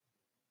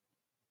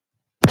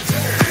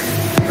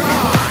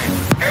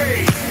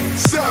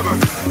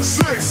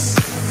6,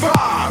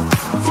 5,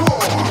 4,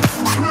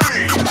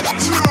 3,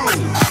 2.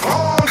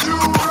 Are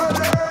you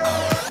ready?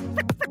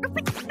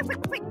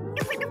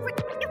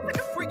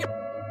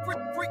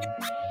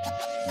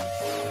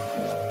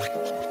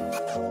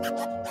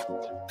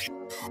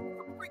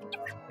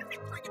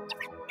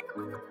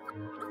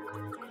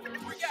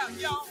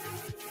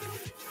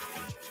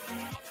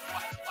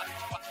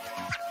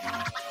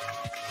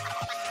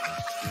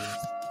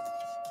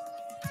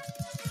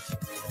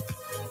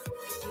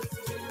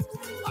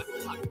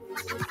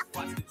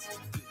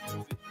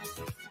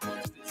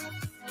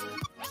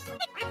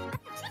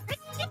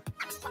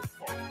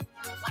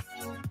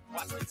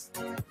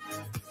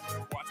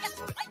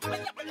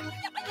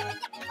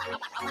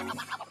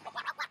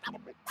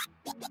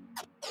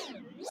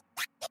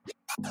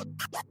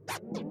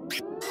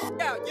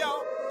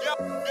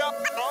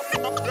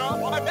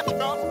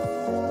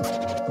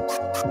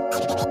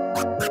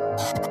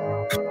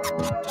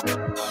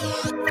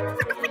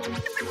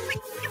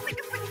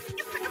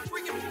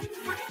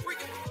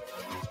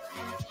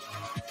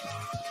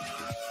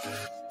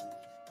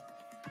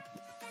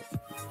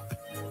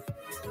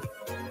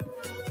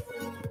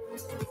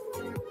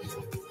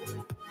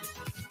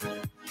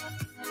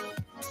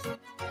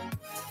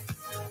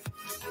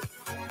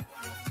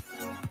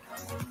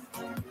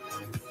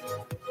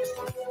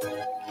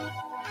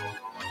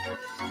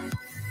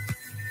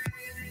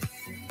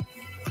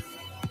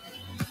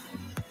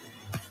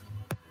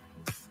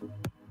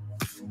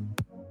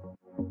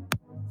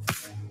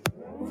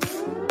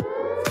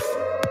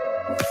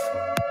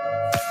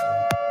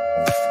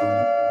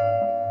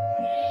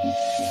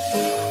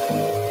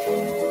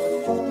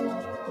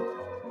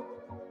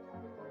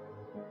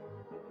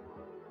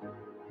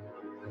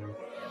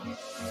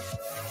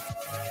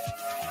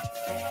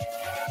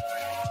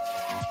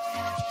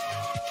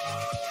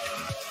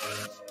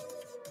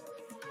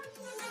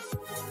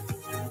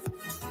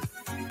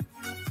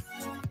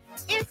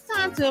 It's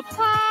time to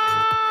party!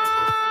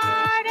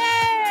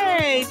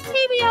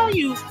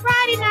 TBOU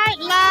Friday Night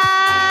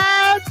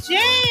Live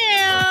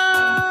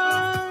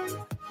Jam!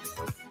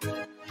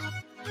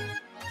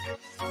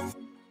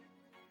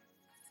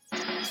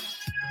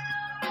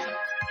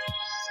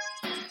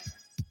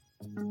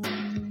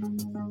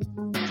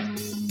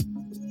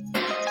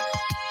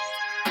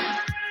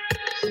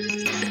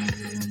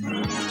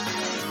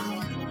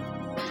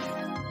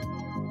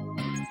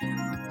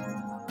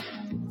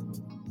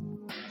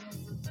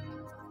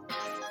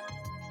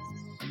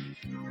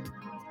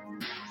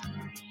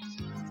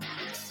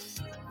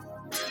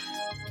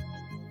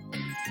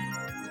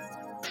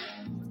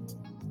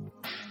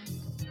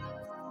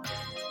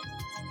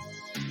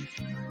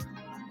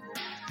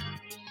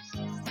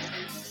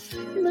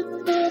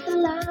 Look for the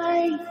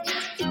light,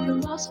 if you're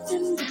lost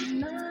in the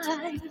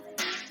night.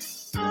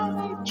 I'll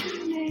write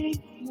your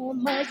name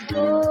on my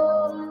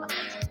door.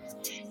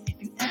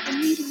 If you ever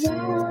need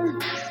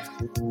warmth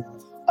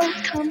or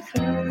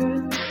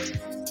comfort,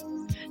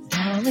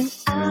 darling,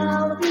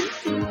 I'll be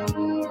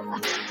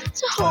here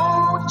to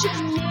hold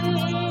you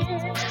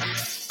near.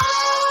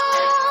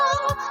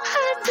 Oh,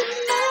 I'm the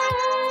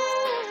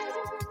man,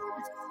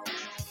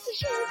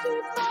 you'll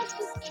be my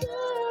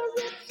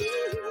security.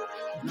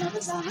 Love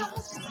is a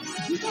house,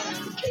 you got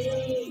the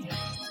key.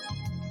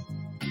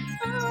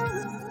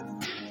 Oh,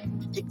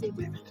 take me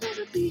where I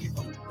wanna be.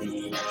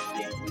 Open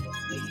up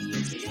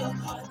into your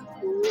heart.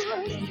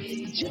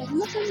 Ooh, just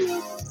look at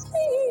me.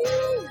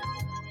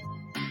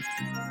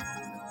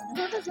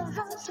 Love is a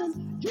house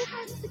and you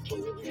got the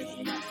key.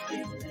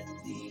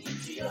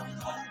 Into your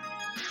heart,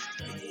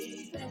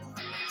 baby.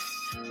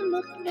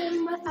 Look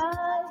in my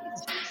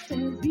eyes,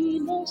 there'll be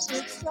no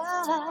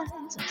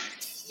surprise.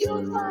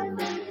 You'll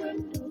find a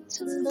window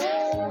to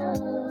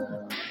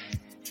love,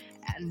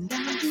 and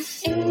I'll do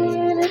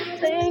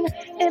anything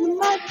in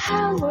my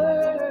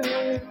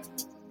power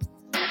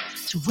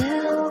to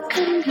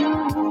welcome you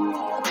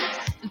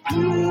and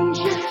please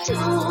you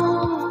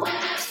too.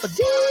 But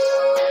deep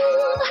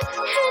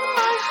in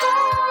my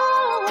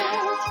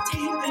heart,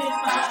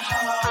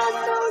 I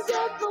know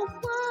you're the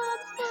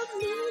one for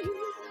me.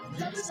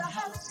 Love is a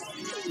house,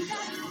 you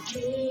got the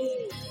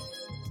key.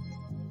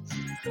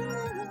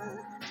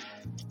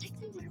 Take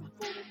me where I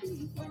wanna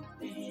be.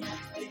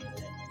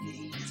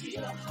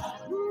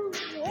 Ooh,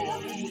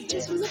 yeah.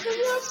 Just look at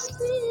your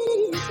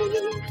feet.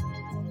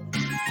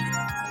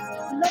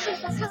 Love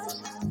is a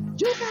house,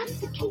 you got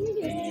the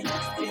key.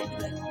 Love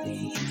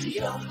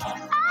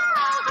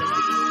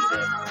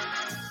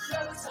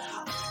is a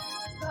house,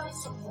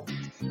 love's a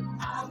home.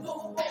 I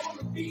don't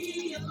wanna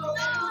be alone.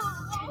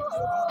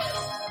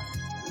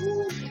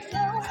 Ooh,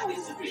 yeah. I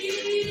need to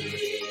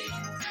be.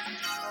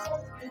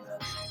 Open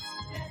up,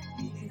 let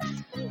me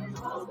in.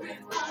 Open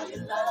by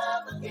your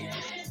love again.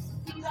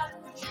 You got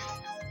the key.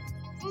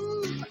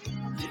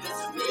 Give it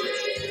to me.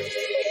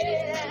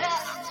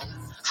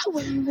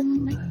 When the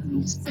night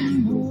meets the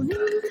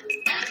morning,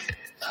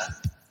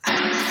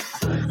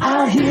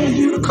 I'll hear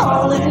you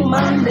calling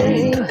my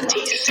name.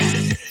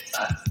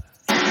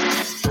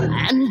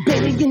 And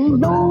baby, you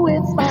know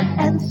if I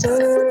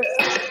answer,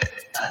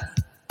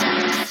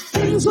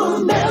 things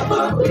will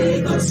never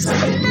be the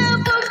same.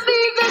 Never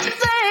be the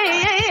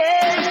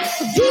same.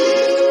 Deep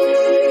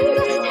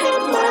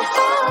in my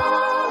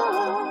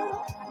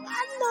heart,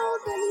 I know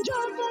that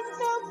you're the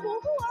number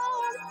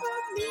one for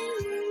me.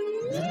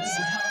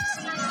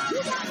 You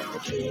got the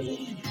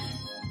key.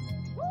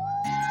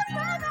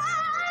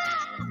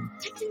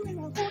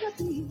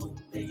 Ooh,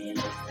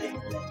 baby, take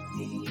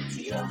me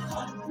where I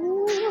wanna be.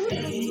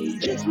 Ooh,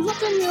 just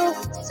look in your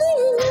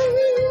see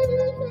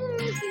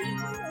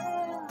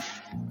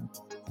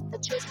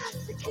that you got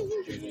the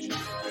key.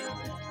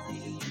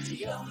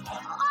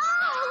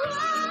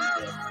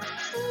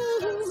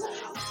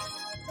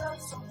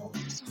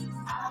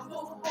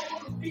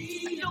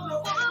 You don't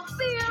wanna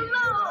be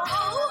alone.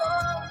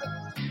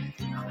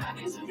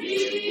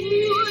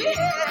 Ooh,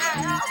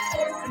 yeah.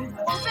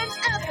 Open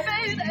up,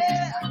 baby.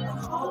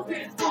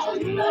 Open for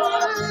you.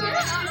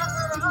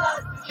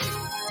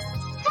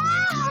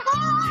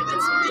 Give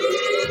it to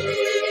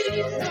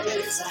me. Love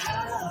is a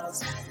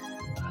house.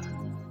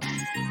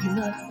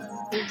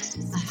 Love is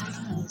a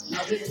house.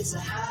 Love is a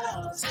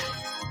house.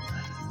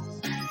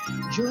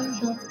 Your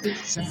love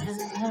is a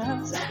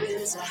house. Love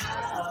is a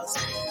house.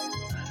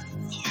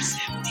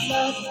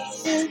 Love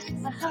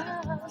is a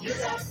house. You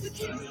got the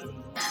key.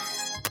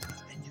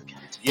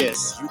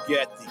 Yes, you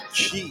got the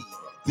key.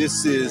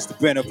 This is the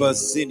Brand of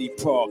Us City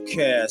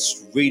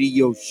Podcast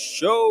Radio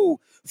Show.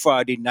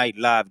 Friday Night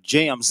Live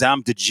Jams.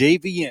 I'm the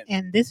Djayvoyn.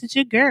 And this is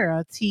your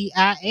girl,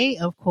 T.I.A,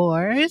 of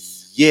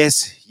course.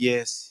 Yes,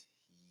 yes,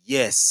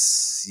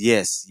 yes,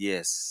 yes,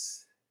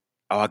 yes.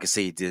 Oh, I can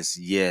say this,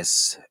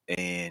 yes.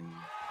 And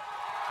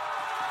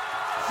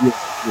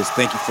yes,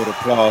 thank you for the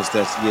applause.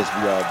 That's yes,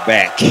 we are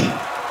back.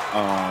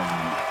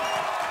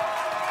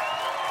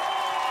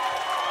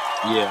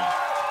 Yeah.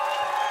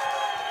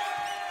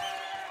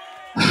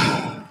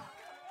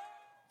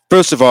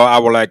 First of all, I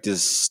would like to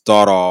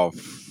start off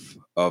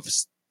of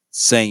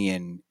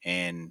saying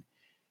and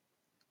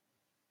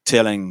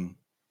telling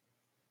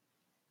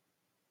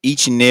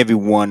each and every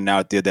one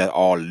out there that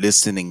are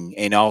listening,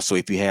 and also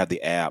if you have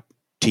the app,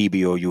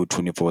 TBOU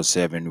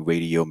 24/7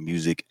 radio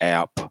music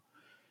app,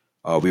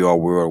 we are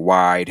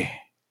worldwide.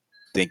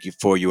 Thank you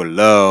for your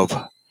love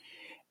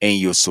and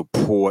your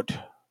support.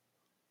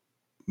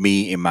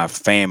 Me and my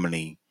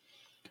family,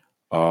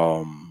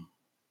 um,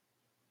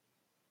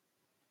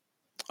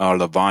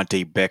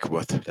 Levante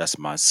Beckwith, that's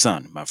my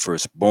son, my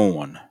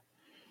firstborn,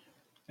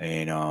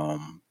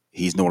 and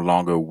he's no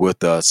longer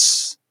with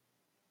us.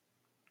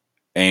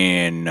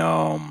 And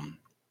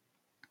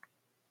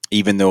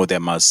even though that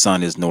my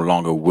son is no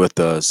longer with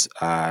us,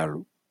 I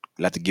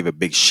like to give a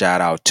big shout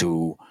out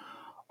to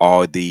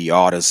all the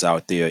artists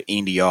out there,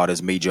 indie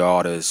artists, major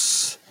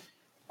artists,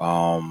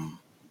 um,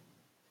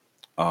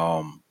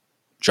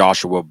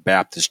 Joshua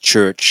Baptist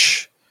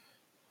Church.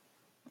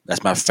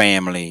 That's my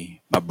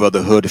family, my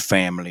brotherhood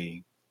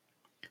family.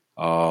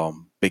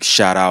 Big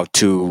shout out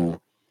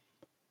to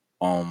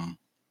um,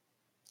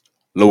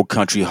 Low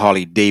Country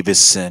Harley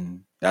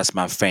Davidson. That's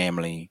my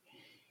family.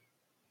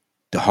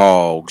 The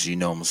Hogs, you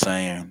know what I'm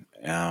saying?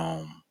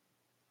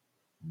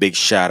 Big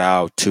shout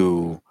out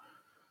to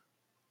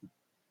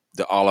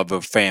the Oliver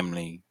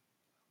family,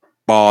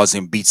 Bars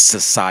and Beats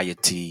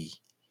Society,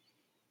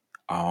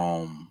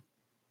 um,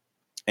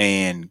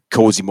 and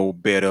Cozy Mo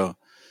Better,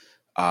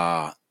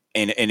 uh,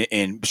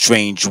 and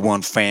Strange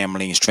One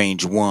family, and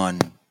Strange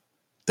One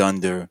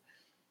Thunder,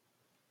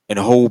 and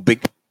the whole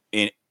big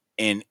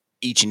and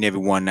each and every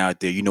one out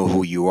there. You know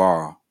who you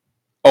are.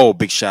 Oh,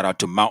 big shout out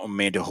to Mountain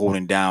Man to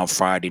holding down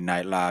Friday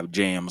Night Live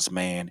jams,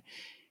 man.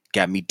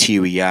 Got me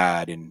teary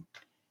eyed and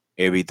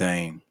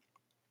everything.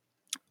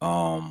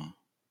 Um,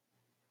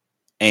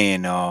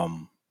 and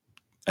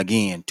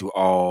again to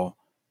all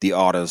the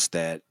artists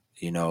that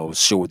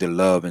show their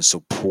love and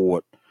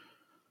support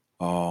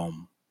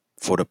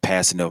for the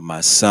passing of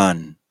my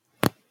son,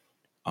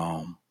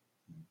 um,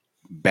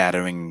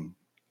 battering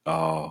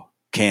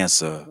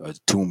cancer, a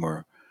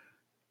tumor,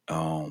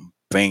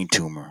 brain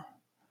tumor,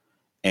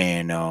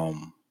 and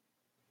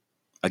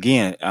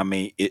again, I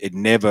mean, it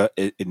never,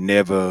 I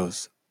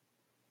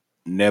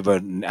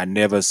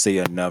never say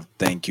enough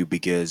thank you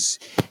because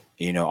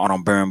I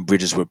don't burn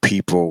bridges with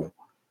people.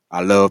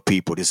 I love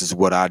people. This is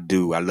what I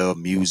do. I love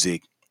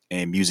music,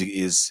 and music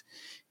is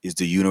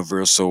the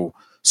universal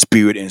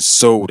spirit and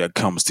soul that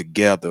comes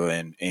together,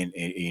 and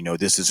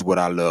this is what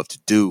I love to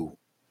do.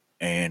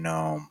 And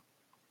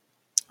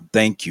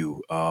thank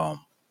you.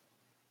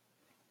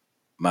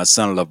 My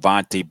son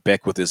Levante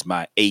Beckwith is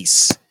my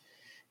ace.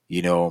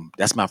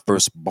 That's my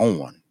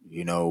firstborn.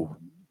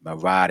 My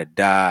ride or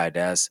die.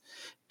 That's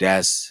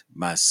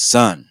my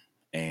son,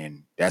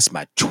 and that's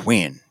my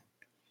twin.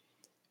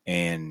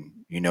 And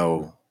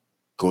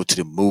go to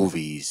the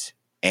movies,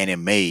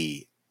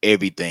 anime,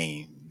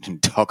 everything,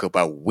 and talk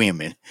about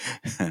women.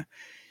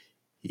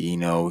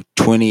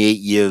 28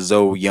 years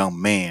old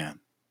young man.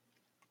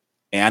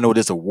 And I know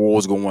there's a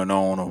wars going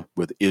on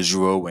with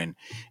Israel and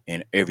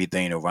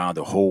everything around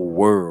the whole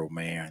world,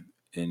 man.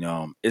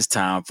 And it's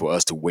time for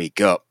us to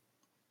wake up.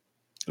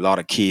 A lot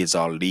of kids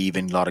are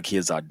leaving, a lot of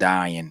kids are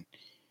dying,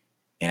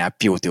 and I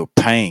feel their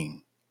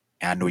pain.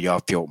 And I know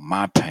y'all felt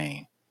my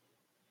pain.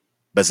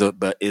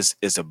 But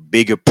it's a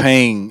bigger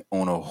pain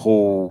on a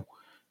whole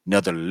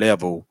another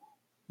level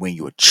when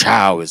your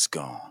child is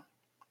gone.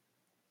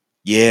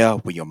 Yeah,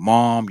 when your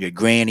mom, your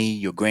granny,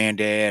 your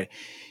granddad,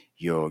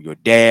 your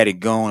dad are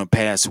gone and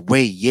passed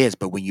away, yes,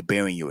 but when you're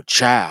burying your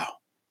child,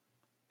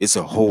 it's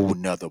a whole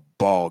nother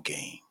ball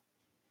game.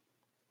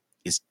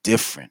 It's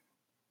different.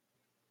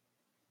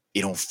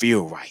 It don't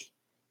feel right.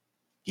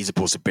 He's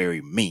supposed to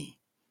bury me.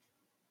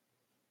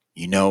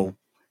 You know,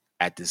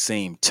 at the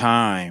same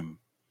time,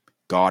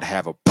 God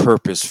have a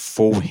purpose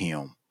for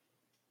him.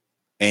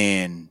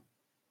 And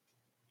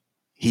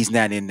he's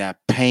not in that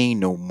pain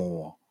no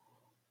more.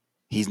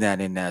 He's not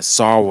in that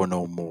sorrow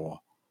no more.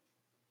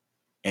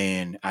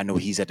 And I know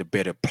he's at a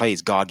better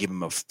place. God gave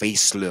him a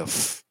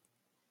facelift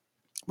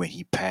when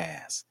he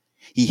passed.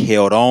 He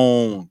held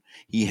on.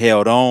 He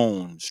held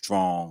on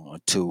strong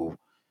until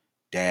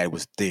dad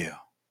was there.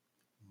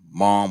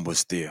 Mom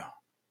was there.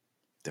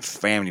 The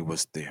family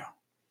was there.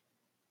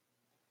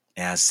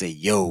 And I say,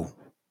 yo,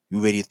 you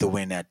ready to throw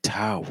in that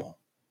towel?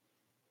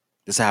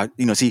 This how,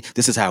 see,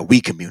 this is how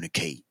we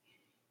communicate.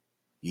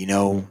 You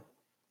know,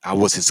 I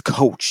was his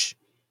coach,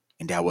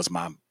 and that was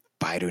my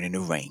fighter in the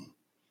ring.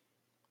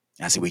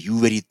 And I said, well, you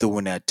ready to throw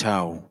in that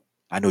towel?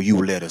 I know you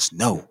will let us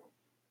know.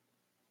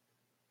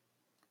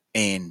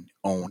 And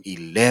on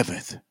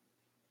 11th,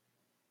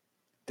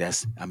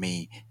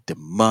 the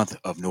month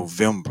of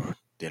November,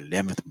 the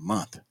 11th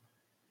month,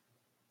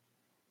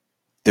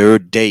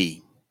 third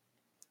day,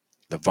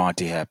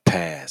 Levante had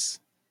passed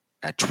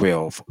at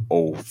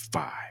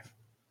 12:05.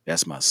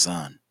 That's my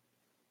son.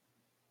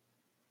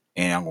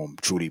 And I'm going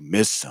to truly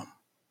miss him.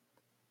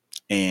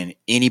 And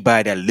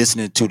anybody that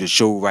listening to the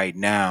show right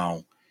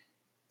now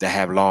that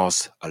have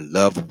lost a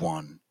loved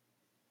one,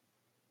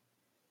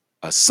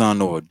 a son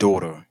or a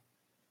daughter,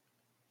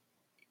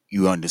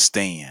 you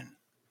understand.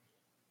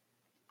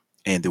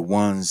 And the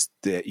ones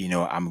that,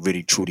 I'm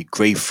really truly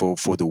grateful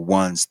for the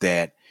ones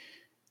that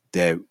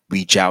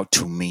reach out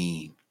to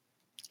me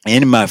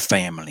and my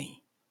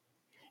family.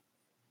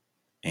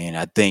 And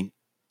I think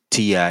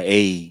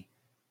TIA,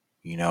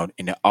 and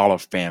the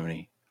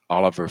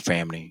Oliver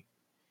family,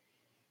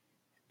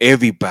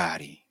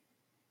 everybody,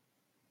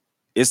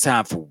 it's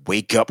time for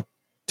wake up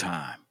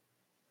time.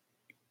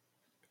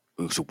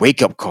 It's a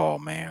wake up call,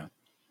 man.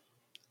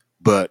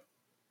 But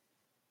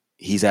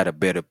he's at a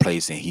better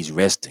place and he's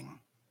resting.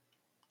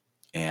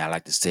 And I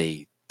like to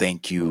say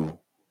thank you,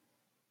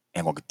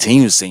 and we'll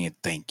continue saying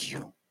thank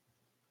you.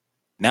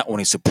 Not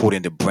only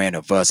supporting the brand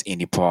of us,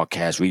 Indie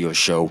Podcast Radio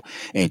Show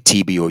and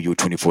TBOU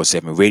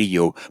 24/7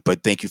 Radio,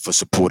 but thank you for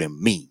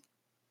supporting me,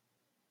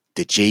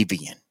 the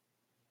Jayvoyn.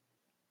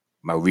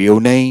 My real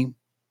name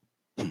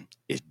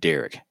is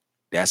Derek.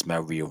 That's my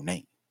real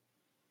name.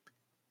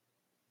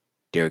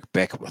 Derek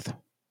Beckwith.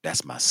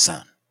 That's my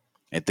son.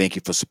 And thank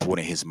you for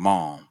supporting his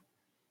mom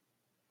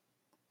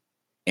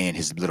and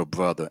his little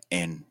brother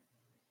and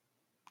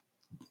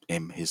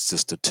his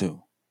sister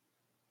too.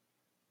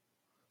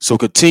 So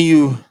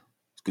continue.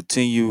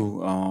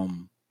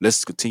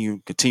 Let's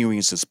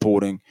continuing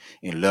supporting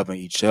and loving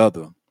each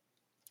other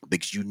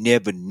because you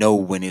never know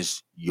when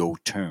it's your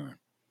turn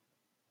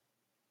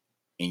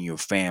in your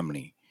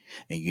family,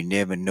 and you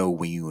never know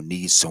when you will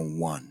need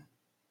someone.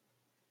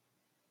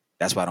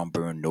 That's why I don't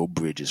burn no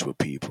bridges with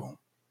people.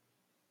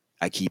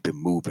 I keep it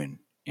moving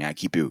and I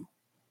keep it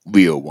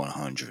real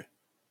 100,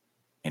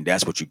 and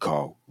that's what you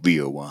call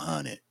real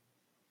 100.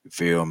 You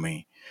feel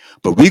me?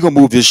 But we gonna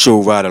move this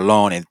show right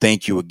along, and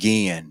thank you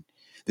again.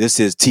 This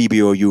is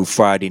TBOU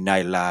Friday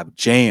Night Live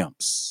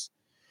Jams,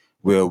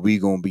 where we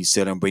gonna be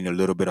celebrating a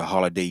little bit of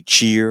holiday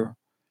cheer.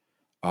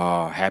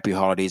 Happy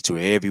holidays to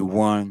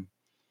everyone.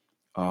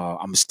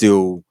 I'm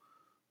still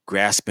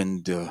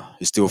grasping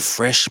it's still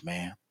fresh,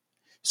 man.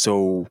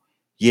 So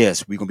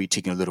yes, we're gonna be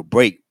taking a little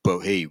break,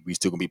 but hey, we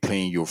still gonna be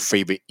playing your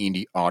favorite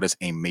indie artists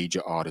and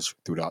major artists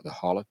throughout the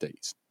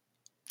holidays.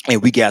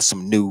 And we got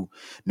some new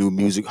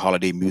music,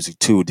 holiday music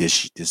too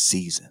this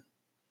season.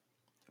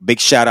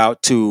 Big shout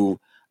out to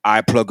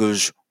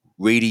iPluggers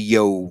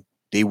Radio.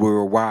 They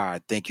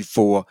worldwide. Thank you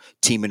for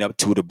teaming up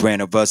to the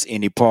brand of us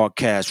indie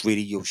podcast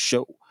radio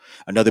show.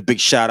 Another big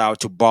shout out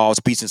to Balls,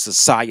 Peace and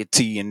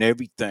Society and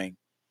everything,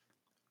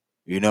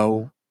 you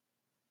know,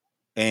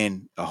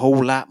 and a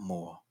whole lot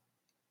more.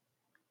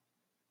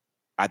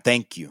 I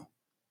thank you.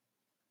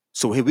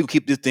 So here we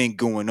keep this thing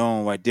going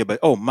on right there. But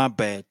oh my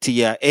bad,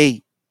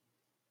 TIA,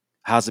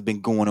 how's it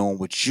been going on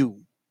with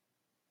you?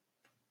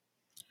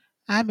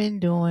 I've been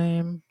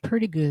doing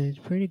pretty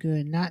good, pretty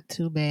good. Not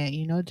too bad.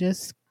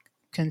 Just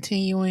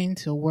continuing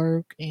to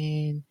work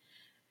and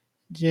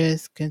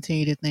just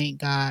continue to thank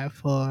God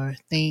for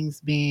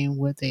things being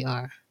what they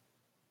are.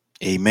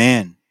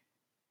 Amen.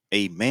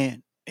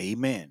 Amen.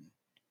 Amen.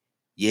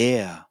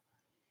 Yeah,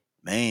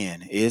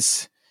 man,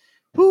 it's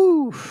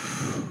whoo.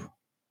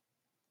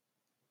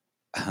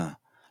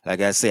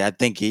 Like I say, I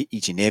thank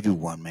each and every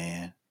one,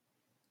 man.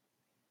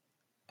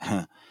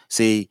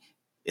 See,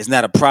 it's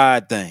not a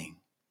pride thing.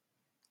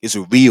 It's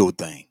a real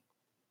thing.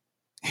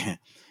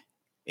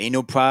 Ain't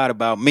no pride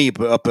about me,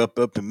 but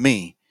up in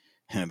me.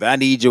 If I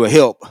need your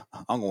help,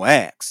 I'm gonna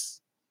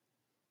ask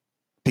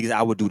because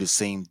I would do the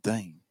same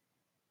thing.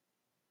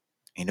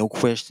 Ain't no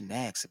question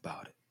asked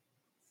about it.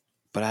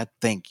 But I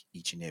thank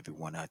each and every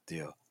one out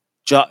there.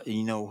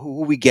 You know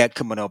who we got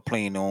coming up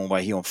playing on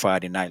right here on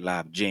Friday Night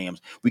Live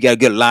Jams. We got a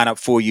good lineup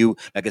for you.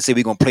 Like I said,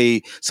 we're gonna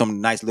play some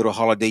nice little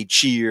holiday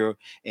cheer,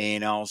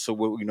 and also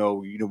with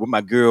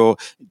my girl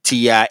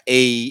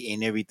T.I.A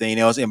and everything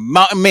else. And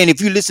Mountain Man,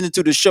 if you're listening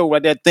to the show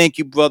right there, thank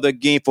you, brother,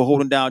 again for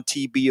holding down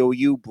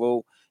TBOU,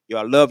 bro. Yo,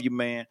 I love you,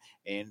 man.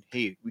 And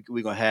hey,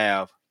 we're gonna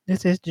have.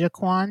 This is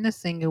Jaquan the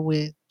singer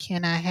with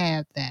Can I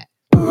Have That?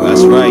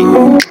 That's right.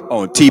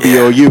 On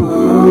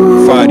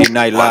TBOU, Friday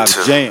Night One, Live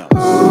two. Jams.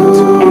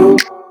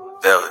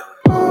 Velvet.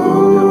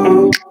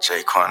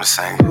 Jayvoyn the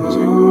singer.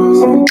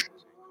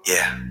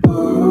 Yeah.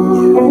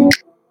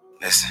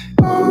 Listen.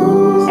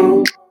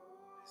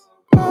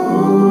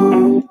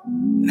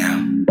 Now.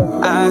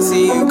 I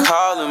see you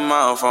calling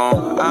my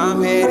phone.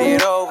 I'm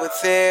headed over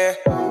there.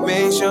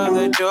 Make sure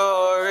the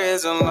door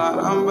is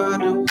unlocked. I'm about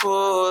to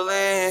pull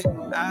in.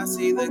 I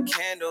see the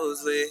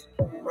candles lit.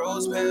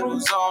 Rose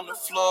petals on the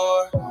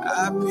floor.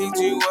 I picked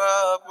you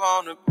up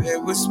on the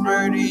bed,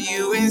 whisper to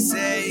you and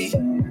say,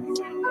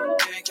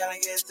 baby, can I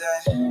get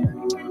that?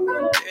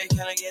 Baby,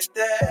 can I get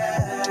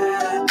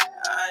that?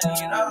 I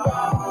need all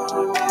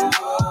of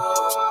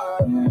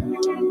you.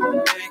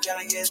 Baby, can I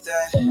get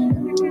that?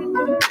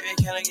 Baby,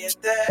 can I get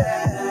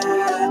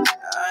that?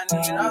 I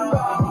need all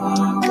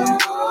of you.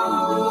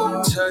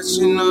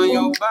 Touching on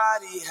your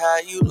body, how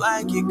you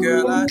like it,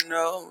 girl, I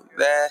know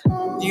that.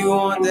 You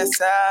want that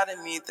side of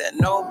me that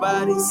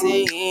nobody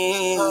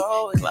seen.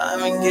 Oh,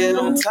 climb and get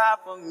on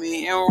top of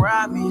me and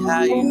ride me,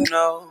 how you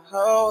know.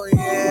 Oh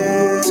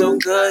yeah, so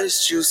good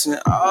it's juicing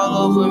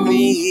all over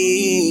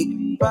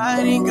me.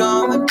 Biting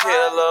on the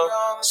pillow,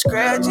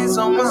 scratches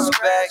on my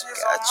back.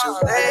 Got your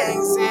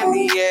legs in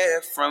the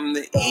air from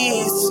the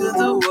east to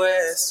the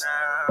west.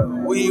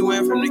 We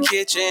went from the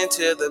kitchen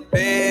to the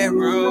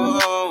bedroom.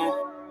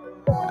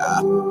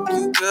 I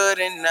you good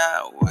and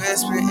I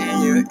whisper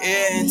in your ear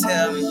and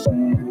tell me,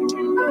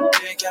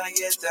 baby, can I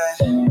get that?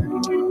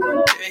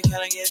 Baby, can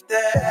I get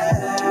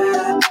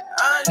that?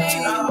 I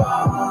need all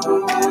of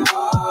you.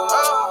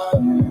 Oh,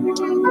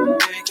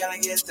 baby, can I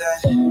get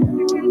that?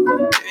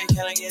 Baby,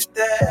 can I get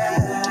that?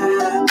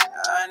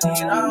 I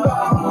need all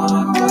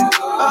of you.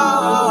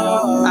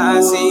 Oh,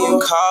 I see you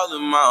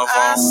calling my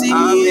phone.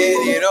 I'm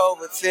headed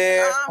over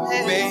there.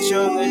 Make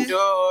sure the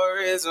door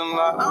is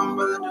unlocked. I'm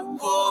about to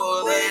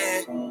pull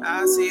in.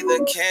 I see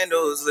the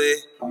candles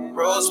lit.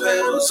 Rose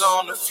petals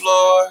on the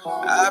floor.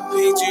 I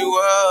picked you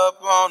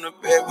up on the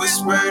bed,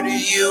 whisper to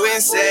you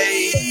and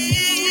say,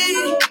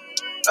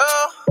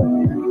 oh,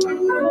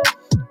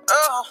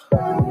 oh,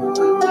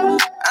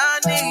 I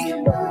need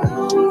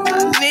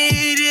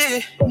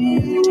it.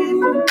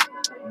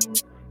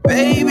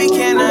 Baby,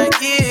 can I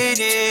get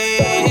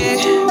it?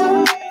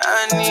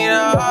 I need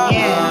all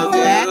Yes, of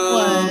that you.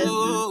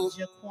 was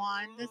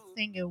Jaquan the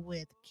singer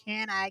with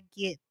Can I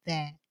Get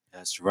That?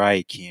 That's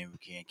right, Kim.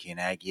 Can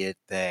I get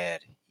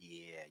that?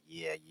 Yeah.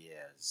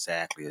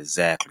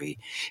 Exactly.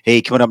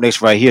 Hey, coming up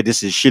next right here,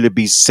 this is Sheila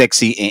B.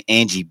 Sexy and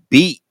Angie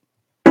B.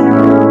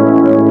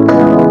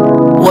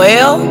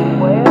 Well,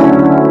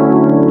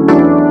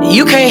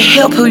 you can't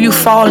help who you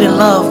fall in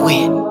love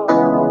with,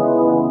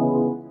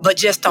 but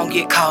just don't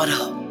get caught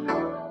up.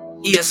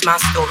 Here's my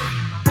story.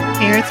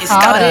 Here's It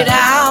Caught started Up.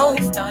 out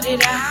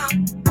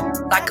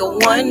like a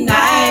one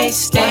night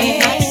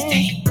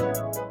stand.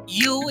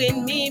 You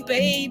and me,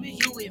 baby.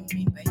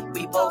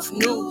 We both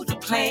knew the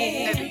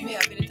plan. Baby, you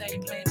have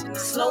anything planned tonight?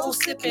 Slow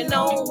sipping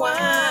on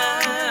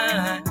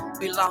wine.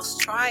 We lost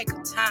track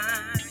of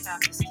time.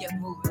 Just kept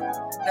moving.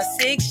 Now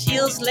 6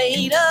 years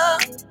later,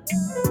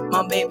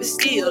 my baby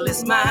still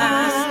is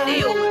mine.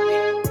 Still with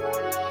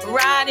me.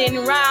 Riding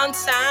around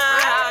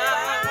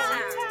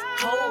town,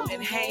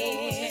 holding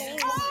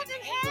hands,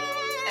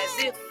 as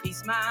if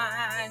he's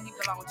mine. He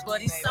belongs to me,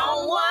 but he's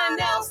someone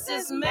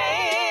else's man.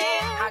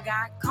 I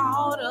got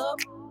caught up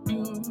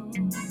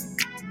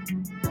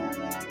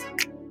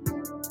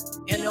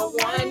in a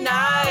one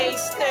night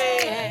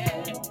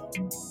stand.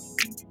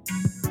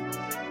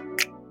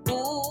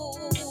 Ooh,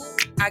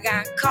 I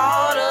got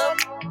caught up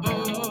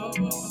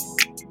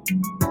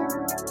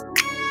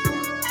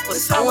with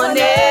someone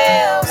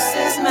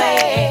else's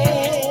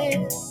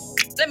man.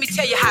 Let me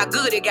tell you how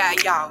good it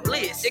got, y'all.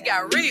 Listen, it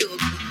got real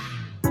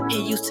good.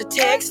 He used to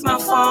text my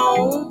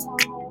phone,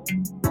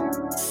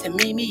 say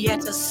meet me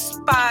at the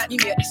spot.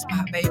 Meet me at the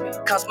spot, baby.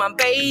 Cause my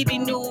baby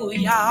knew,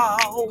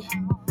 y'all,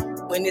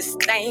 when this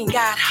thing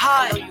got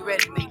hot, I know you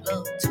ready to make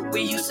love too.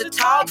 We used to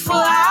talk for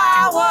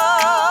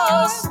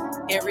hours,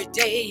 every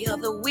day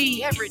of the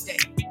week. Every day.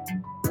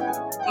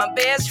 My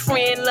best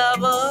friend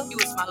lover, he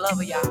was my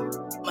lover,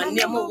 y'all. My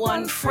number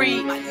one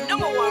freak.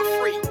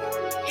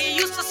 He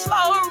used to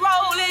slow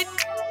roll it.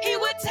 He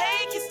would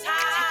take his time.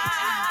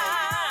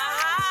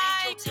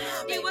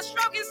 He was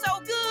stroking so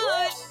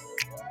good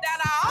that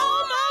I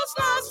almost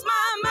lost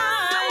my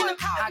mind.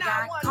 I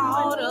got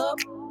caught up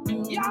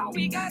Y'all,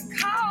 we got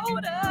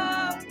caught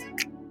up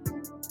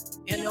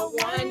in a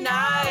one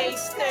night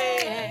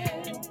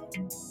stand.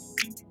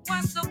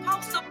 Was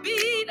supposed to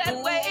be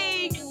that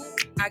way.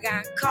 I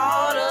got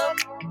caught up.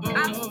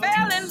 I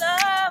fell in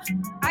love.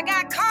 I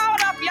got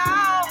caught up,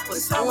 y'all, with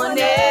someone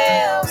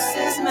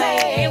else's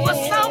man. It was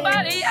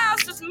somebody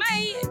else's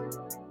man.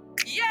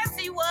 Yes,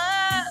 he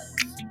was.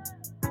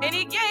 And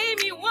he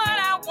gave me what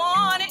I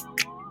wanted.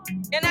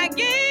 And I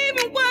gave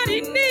him what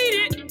he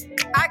needed.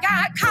 I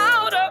got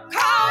caught up,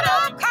 caught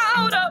up,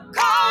 caught up,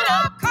 caught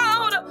up,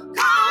 caught up,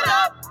 caught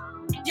up.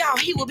 Y'all,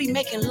 he will be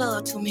making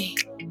love to me.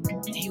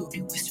 And he will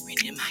be whispering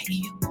in my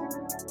ear.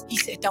 He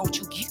said, don't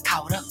you get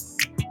caught up.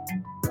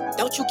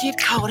 Don't you get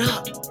caught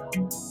up.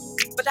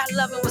 But that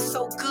loving was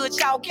so good,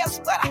 y'all. Guess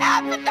what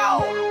happened,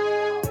 though?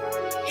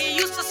 He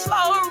used to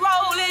slow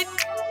roll it.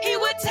 He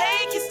would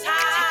take his time.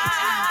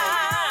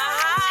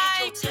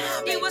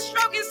 He was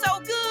stroking so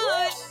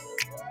good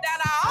that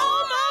I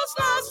almost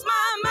lost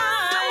my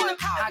mind.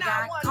 I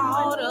got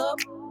caught up.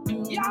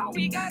 Y'all,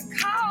 we got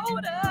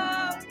caught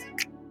up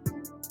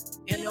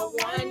in a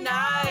one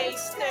night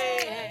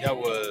stand. That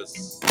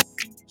was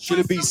Should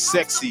It Be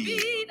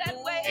Sexy and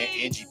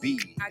Angie B.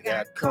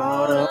 Got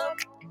caught up.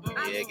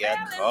 Yeah,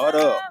 got caught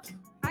up.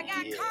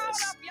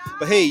 Yes.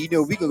 But hey, you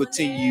know, we're going to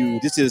continue.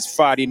 This is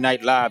Friday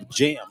Night Live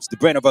Jams, the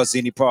Brand of Us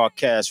Indie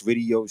Podcast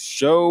radio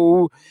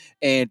show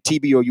and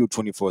TBOU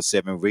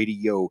 24/7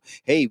 radio.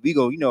 Hey, we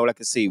go, you know, like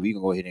I say, we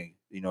going to go ahead and,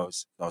 you know,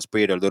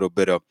 spread a little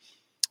bit of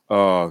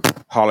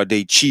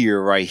holiday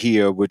cheer right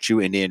here with you.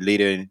 And then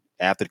later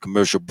after the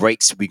commercial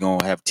breaks, we're going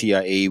to have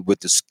T.I.A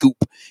with the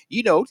scoop.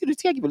 You know,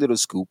 just give you a little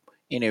scoop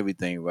and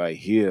everything right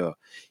here.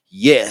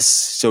 Yes.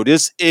 So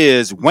this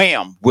is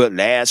Wham with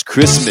Last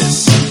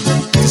Christmas.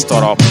 To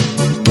start off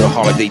the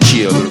holiday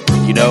chill,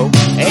 you know.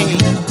 Hey,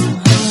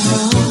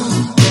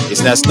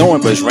 it's not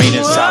snowing, but it's raining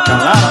in South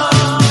Carolina.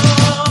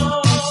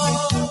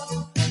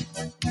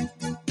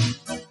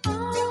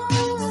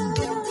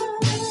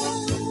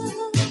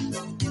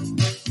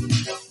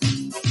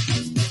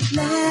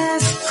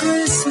 Last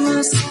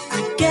Christmas,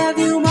 I gave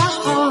you my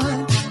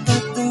heart,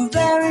 but the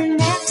very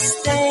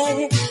next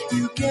day,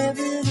 you gave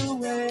it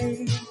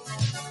away.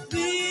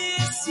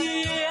 This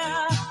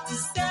year, to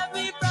save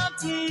me from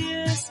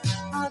tears,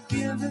 I'll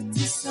give it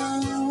to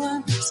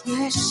someone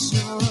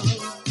special.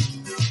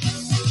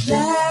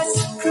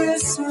 Last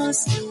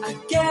Christmas, I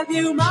gave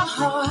you my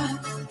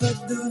heart,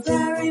 but the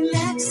very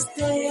next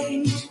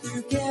day,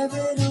 you gave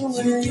it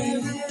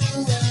away.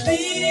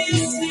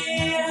 This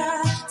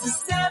year, to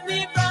save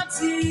me from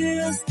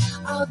tears,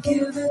 I'll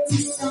give it to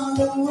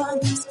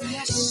someone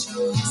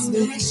special,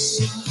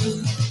 special.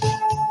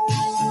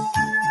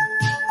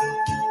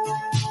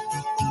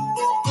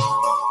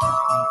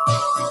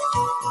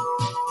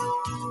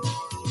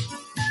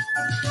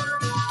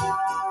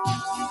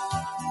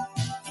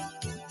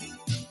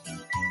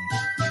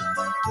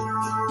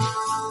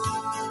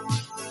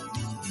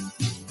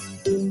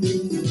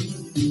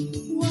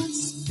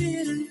 Once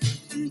bitten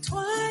and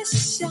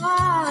twice shy,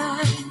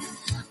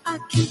 I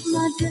keep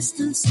my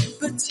distance,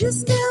 but you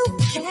still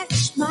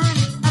catch my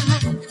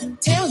eye.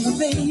 Tell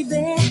me,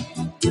 baby,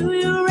 do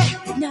you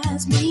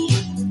recognize me?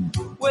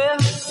 Well,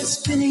 it's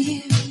been a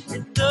year,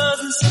 it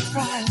doesn't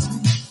surprise me.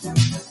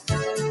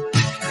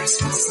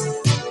 Christmas,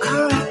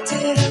 I wrapped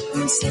it up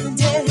and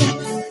sent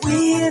it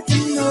with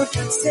a note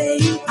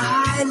saying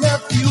I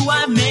love you,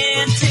 I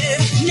meant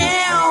it.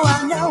 Now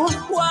I know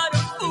what a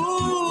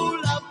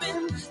fool I've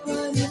been,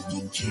 but if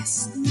you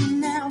kissed me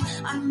now,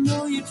 I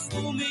know you'd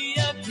fool me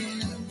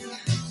again.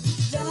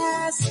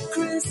 Last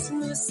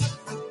Christmas,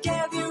 I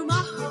gave you my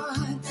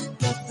heart,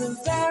 but the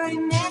very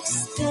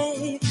next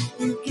day,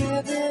 you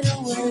gave it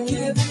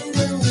away.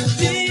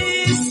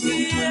 This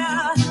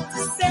year,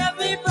 to save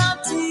me from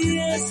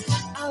tears,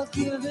 I'll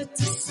give it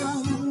to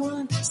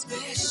someone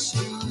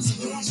special,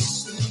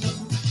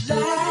 special.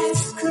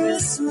 Last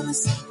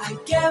Christmas, I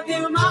gave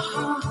you my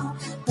heart,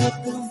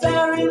 but the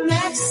very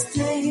next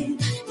day,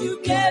 you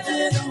gave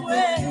it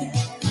away.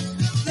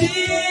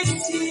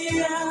 This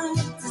year,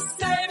 to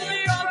save me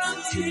from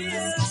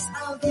tears,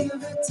 I'll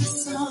give it to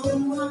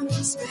someone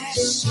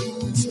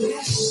special,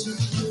 special.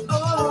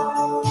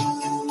 Oh,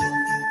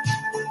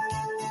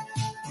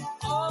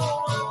 oh,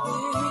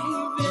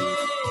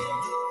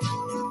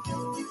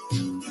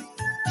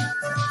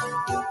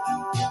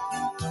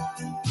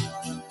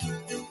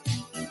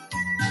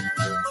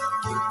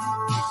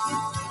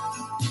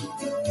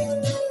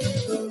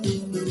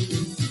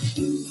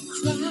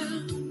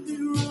 crowded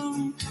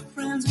room,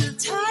 friends with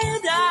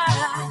tired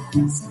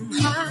eyes. I'm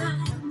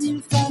hiding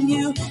from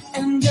you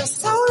and your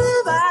soul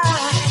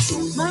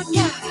divides. My God,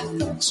 I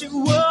thought you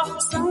were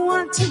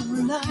someone to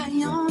rely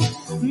on.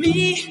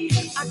 Me,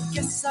 I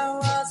guess I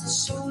was a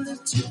shoulder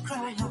to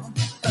cry on.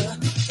 A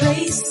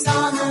place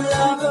on a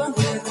lover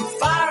with a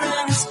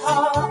fire in his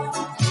heart.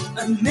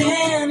 A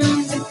man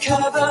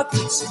undercover,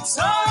 so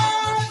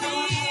turn me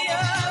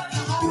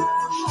apart.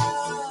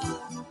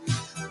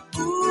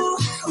 Ooh,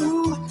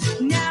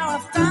 now I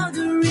found a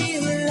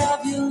real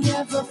love, you'll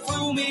never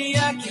fool me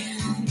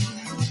again.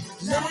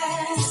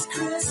 Last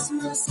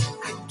Christmas,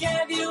 I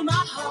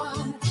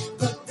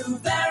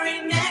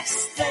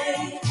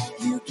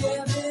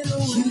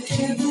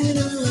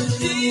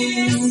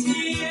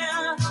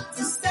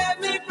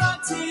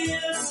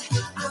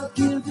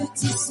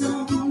to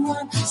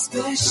someone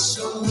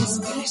special,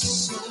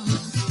 special.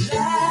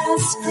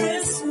 Last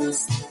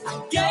Christmas,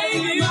 I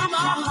gave you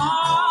my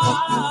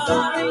heart. The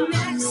very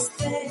next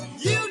day,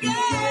 you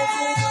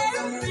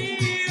gave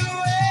me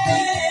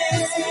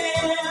away.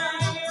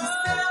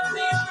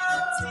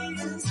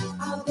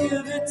 I'll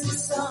give it to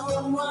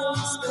someone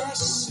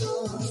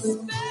special.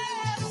 Special.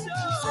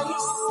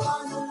 Face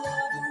on the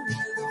level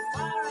with a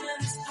fire in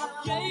his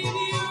heart. Gave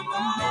you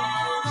my heart.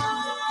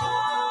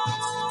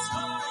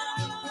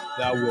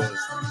 That was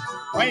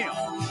Wham!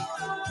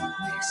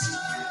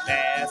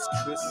 Last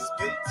Christmas.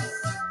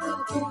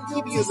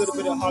 Give you a little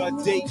bit of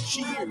holiday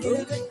cheer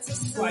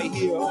right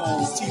here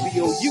on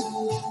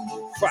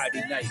TBOU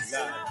Friday Night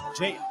Live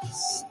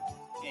Jams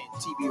and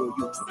TBOU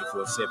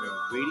 24/7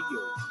 Radio.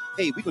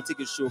 Hey, we're gonna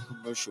take a short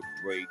commercial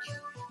break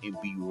and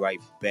be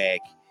right back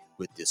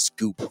with the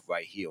scoop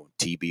right here on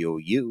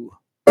TBOU.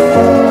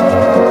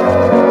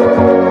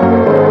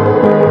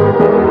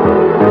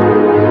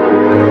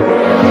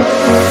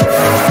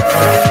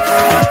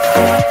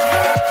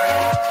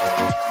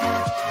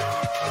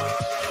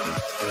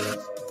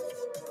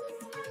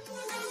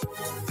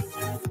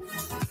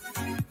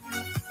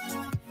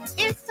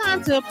 It's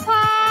time to party!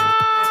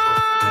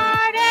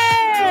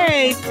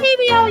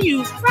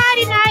 TBOU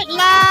Friday Night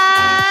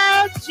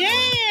Live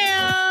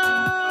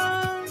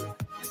Jam!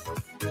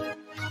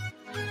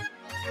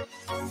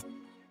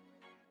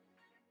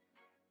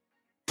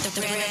 The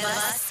Three of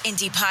Us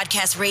Indie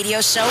Podcast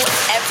Radio Show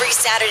every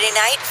Saturday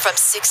night from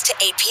 6 to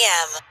 8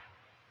 p.m.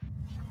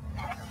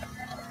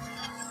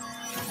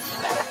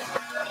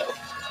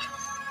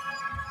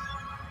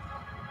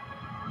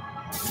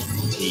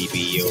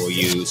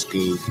 TBOU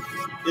Scoop.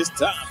 It's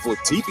time for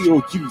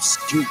TBOU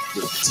Scoop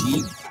with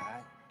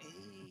T.I.A.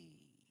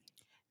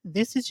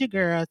 This is your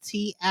girl,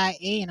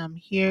 T.I.A, and I'm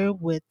here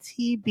with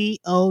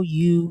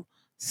TBOU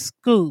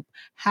Scoop.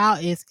 How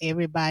is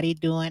everybody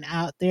doing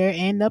out there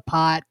in the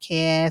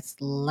podcast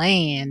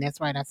land? That's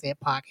right, I said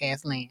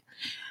podcast land.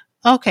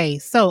 Okay,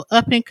 so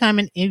up and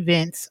coming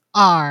events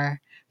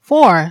are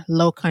for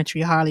Low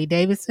Country Harley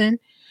Davidson.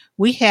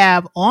 We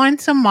have on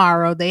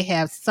tomorrow, they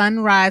have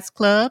Sunrise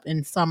Club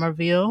in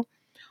Somerville.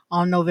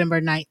 On November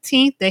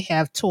 19th, they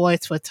have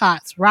Toys for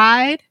Tots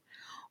Ride.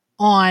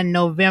 On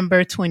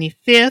November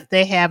 25th,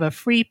 they have a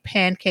free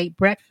pancake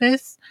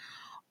breakfast.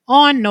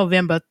 On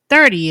November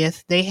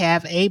 30th, they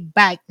have a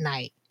bike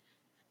night.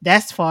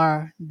 That's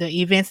for the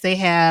events they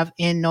have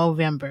in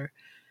November.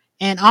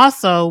 And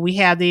also, we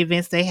have the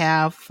events they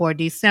have for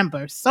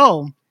December.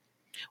 So,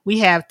 we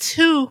have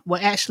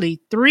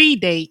three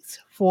dates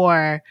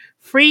for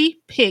free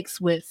picks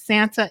with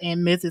Santa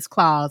and Mrs.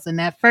 Claus. And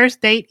that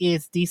first date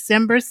is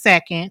December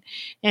 2nd.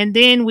 And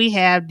then we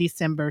have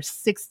December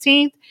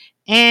 16th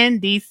and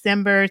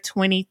December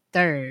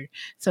 23rd.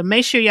 So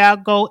make sure y'all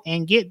go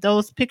and get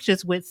those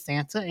pictures with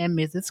Santa and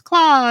Mrs.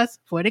 Claus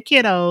for the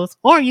kiddos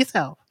or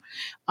yourself.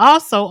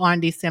 Also on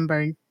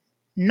December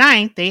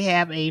 9th, they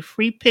have a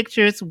free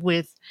pictures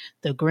with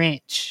the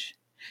Grinch.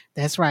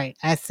 That's right.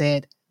 I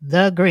said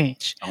the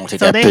Grinch. I want to take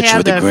So that they picture have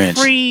with the the Grinch.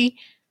 free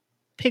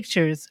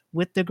pictures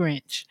with the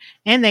Grinch.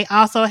 And they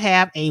also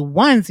have a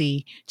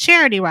onesie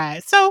charity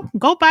ride. So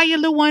go buy your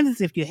little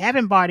onesies if you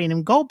haven't bought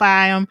them. Go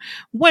buy them,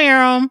 wear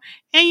them,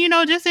 and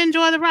just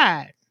enjoy the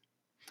ride.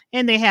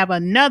 And they have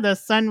another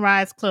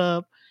Sunrise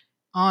Club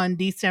on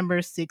December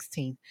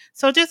 16th.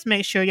 So just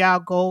make sure y'all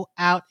go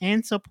out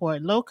and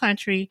support Low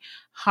Country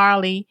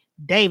Harley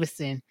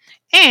Davidson.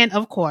 And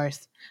of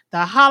course,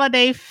 the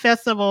Holiday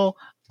Festival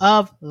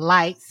of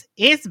Lights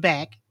is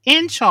back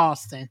in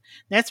Charleston.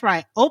 That's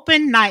right.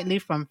 Open nightly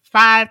from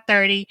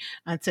 5:30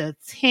 until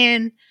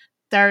 10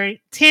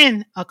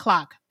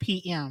 o'clock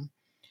p.m.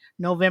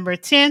 November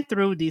 10th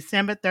through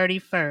December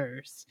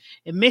 31st.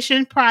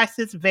 Admission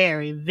prices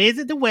vary.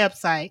 Visit the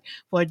website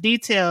for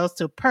details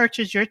to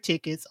purchase your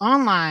tickets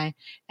online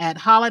at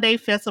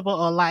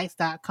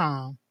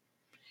holidayfestivaloflights.com.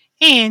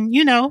 And,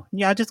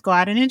 y'all just go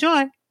out and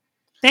enjoy.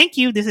 Thank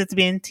you. This has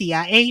been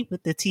TIA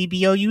with the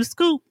TBOU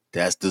Scoop.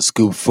 That's the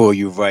scoop for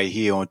you right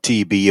here on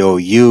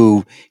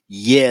TBOU.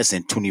 Yes,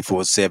 and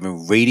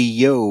 24/7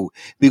 Radio.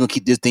 We're gonna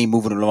keep this thing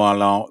moving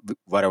along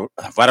right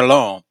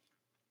along.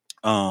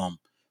 We're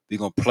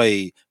gonna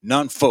play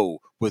None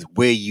Foe with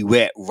Where You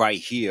At right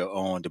here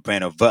on the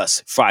Brand of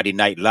Us Friday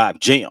Night Live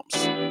Jams.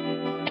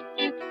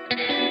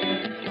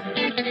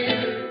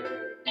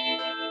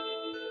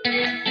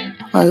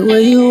 Like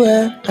where you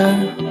at?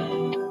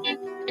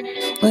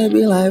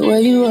 Maybe like where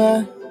you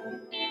at?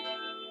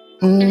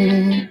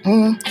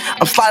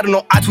 I'm sliding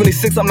on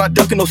I-26, I'm not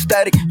ducking no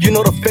static. You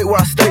know the fate where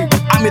I stay.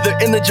 I'm either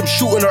in the gym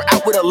shooting or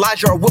out with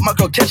Elijah or with my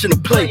girl catching a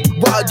play.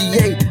 Wild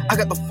DA, I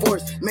got the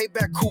force,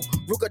 Maybach coupe,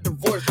 Rook got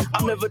divorced.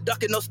 I'm never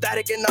ducking no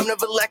static and I'm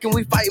never lacking.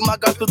 We fighting my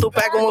guns through the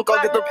pack and we'll go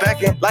get the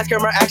backing. Lights,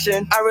 camera,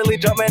 action. I really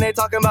jump and ain't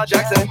talking about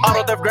Jackson.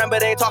 Auto theft grand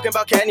but ain't talking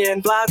about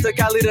Canyon. Fly to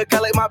Cali to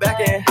collect my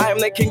back end. I am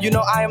the king, you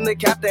know I am the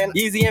captain.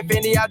 Easy and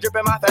Fendi, I drip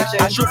in my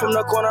fashion. I shoot from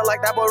the corner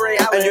like that boy Ray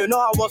Allen. And you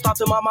know I won't stop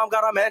till my mom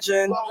got a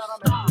mansion.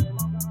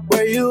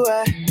 Where you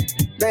at?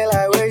 They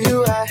like where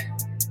you at?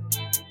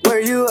 Where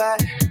you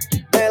at?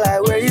 They They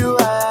like, where you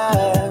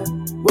at?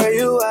 Where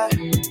you at?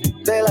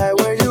 They like,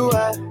 where you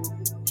at?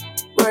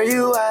 Where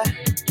you at?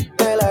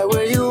 They like,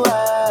 where you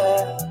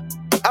at?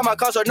 At my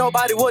concert,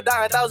 nobody would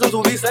die and thousands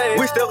will be saved.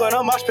 We still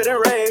gonna mosh pit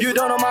and rave. You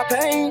don't know my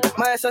pain,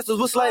 my ancestors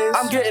were slaves.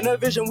 I'm getting a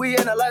vision, we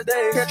in the last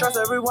days. Can't trust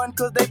everyone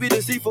cause they be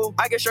deceitful.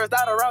 I get stressed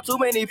out around too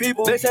many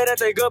people. They say that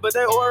they good but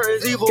their aura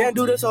is evil. Can't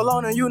do this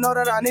alone and you know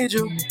that I need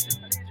you.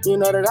 You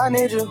know that I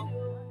need you.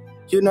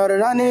 You know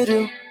that I need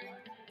you.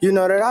 You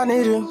know that I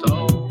need you.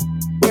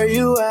 Where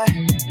you at?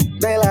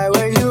 They like,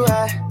 where you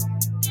at?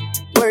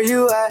 Where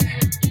you at?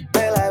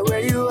 They like, where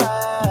you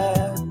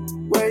at?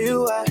 Where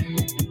you at?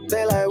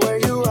 They like, where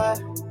you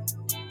at?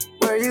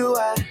 Where you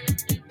at?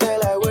 They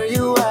like, where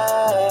you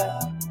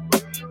at?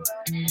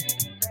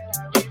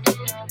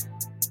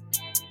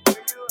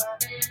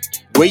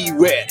 Where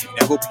you at?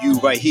 I hope you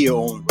right here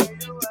on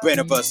the Brand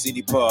of Us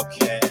Indie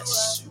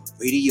Podcast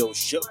radio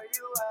show.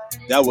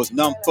 That was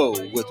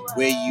Numfo with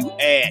Where You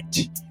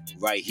At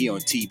right here on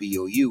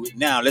TBOU.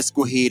 Now let's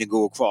go ahead and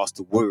go across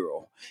the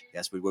world.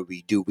 That's what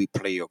we do. We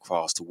play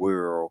across the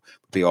world.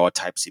 We play all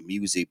types of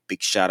music.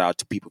 Big shout out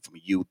to people from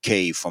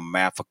UK, from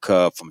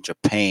Africa, from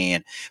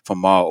Japan,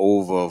 from all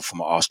over,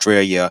 from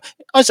Australia.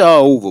 It's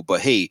all over.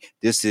 But hey,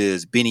 this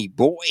is Benny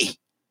Boy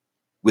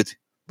with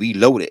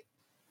Reloaded.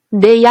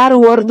 They are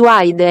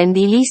worldwide and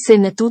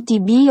listen to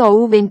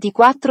TBOU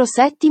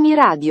 24/7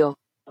 radio.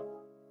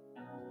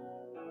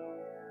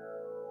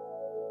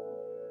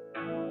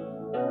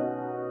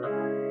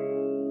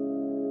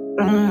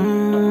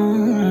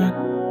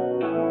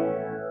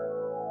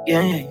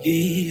 Yeah.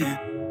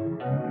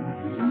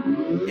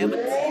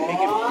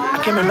 I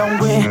came a long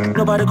way,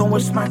 nobody gon'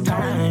 waste my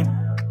time.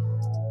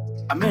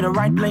 I'm in the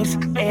right place,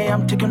 hey,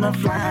 I'm taking a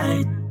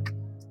flight.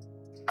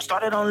 I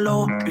started on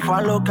low, before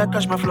I look, I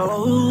catch my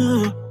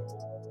flow.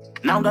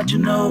 Now that you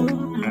know,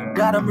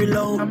 gotta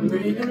reload. I'm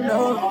reloaded.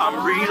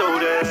 I'm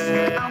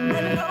reloaded. I'm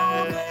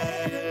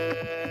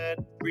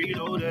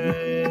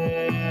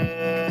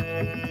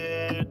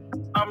reloaded.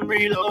 I'm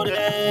reloaded.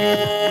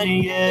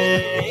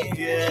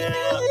 Yeah.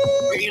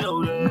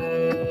 Reloaded.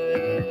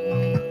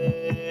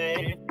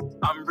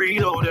 I'm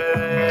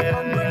reloaded.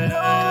 I'm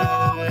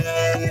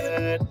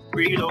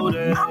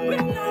reloaded.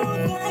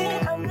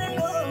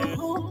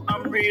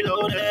 I'm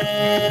reloaded.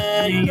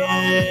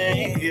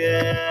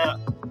 Yeah.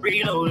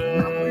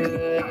 Reloaded.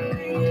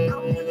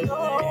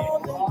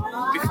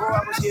 Before I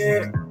was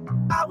here,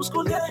 I was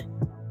cool, yeah.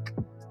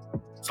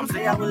 Some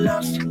say I was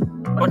lost,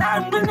 but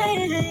I'm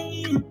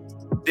winning.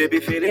 They be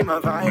feeling my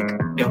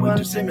vibe, they want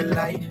to see me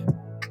live.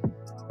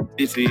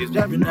 This is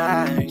very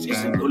nice,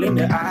 it's cool in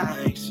the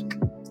eyes.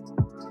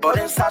 But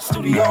inside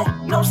studio,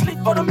 no sleep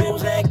for the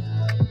music.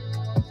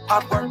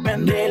 Hard work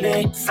been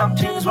daily, some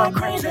things went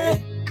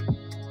crazy.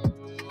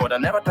 But I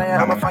never tire,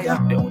 I'm a fire.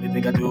 The only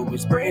thing I do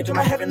is pray to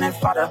my heavenly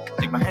Father.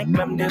 Take my hand,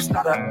 climb this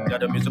ladder. Got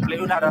the music play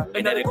ladder.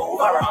 They let it go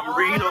over. I'm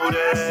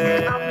reloaded.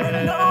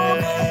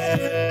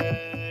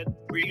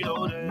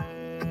 Reloaded.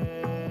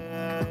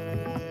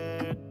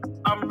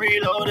 I'm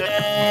reloaded.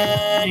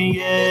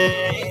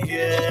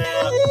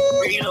 Yeah.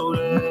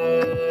 Reloaded.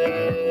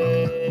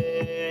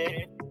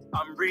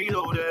 I'm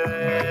reloaded.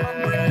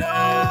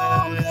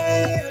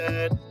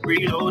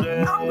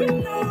 Reloaded.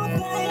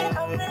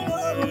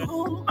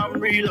 I'm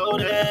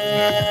reloaded.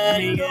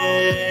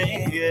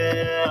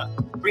 Yeah.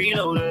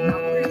 Reloaded.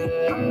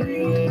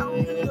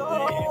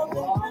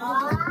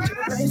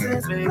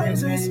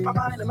 Places, my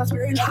mind and my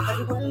spirit,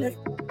 everywhere live.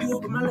 You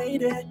be my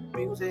lady,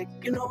 music,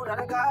 you know that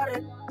I got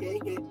it.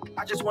 Yeah.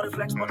 I just wanna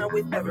flex money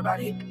with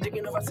everybody.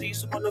 Taking over seas,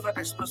 super over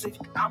explosive.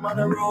 I'm on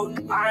the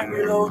road, I'm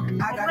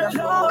reload. I got a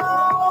flow.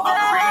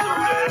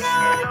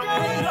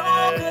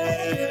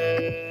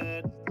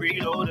 I'm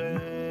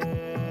reloaded.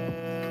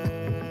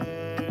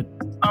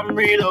 I'm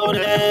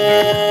reloaded.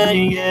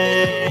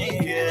 Yeah.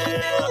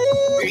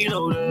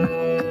 Reloaded.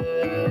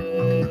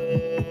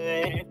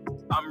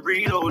 I'm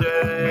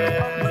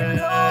reloaded.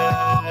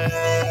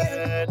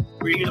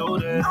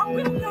 Reloaded. I'm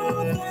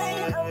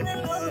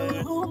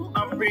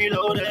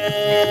reloaded.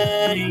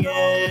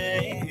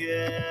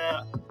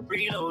 Yeah.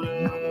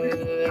 Reloaded.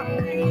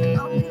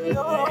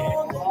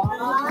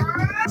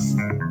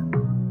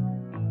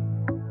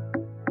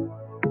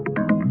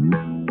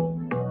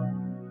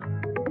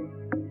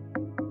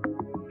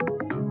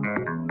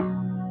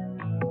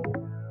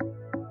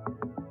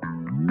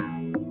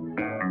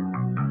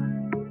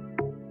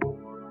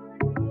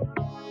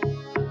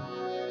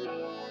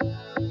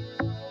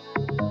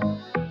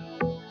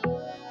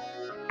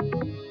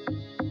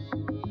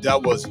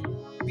 That was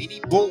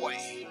Beanie Boy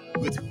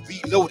with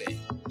Reloaded.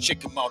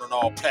 Check him out on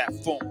all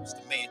platforms.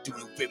 The man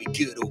doing very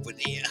good over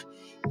there.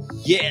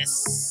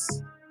 Yes.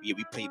 Yeah,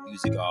 we play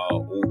music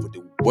all over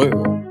the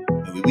world.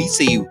 And when we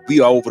say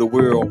we are over the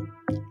world,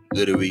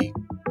 literally,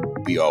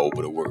 we are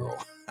over the world.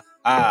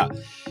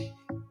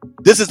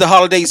 This is the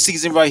holiday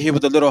season right here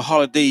with a little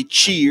holiday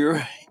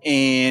cheer.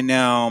 And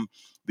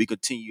we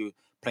continue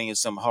playing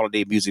some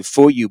holiday music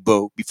for you.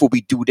 But before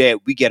we do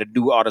that, we got a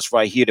new artist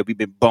right here that we've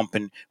been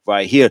bumping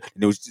right here.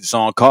 New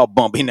song called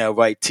Bumping That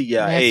Right, That's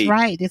T.I.A.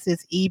 right. This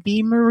is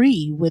E.B.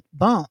 Marie with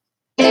Bump.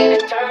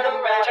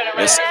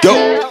 Let's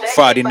go.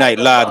 Friday Night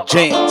Live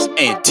Jams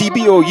and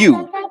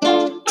TBOU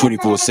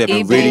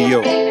 24/7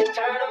 Radio.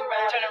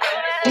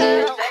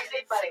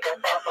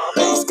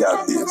 Bass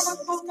got this.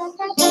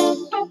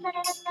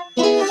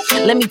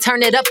 Let me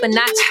turn it up a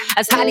notch.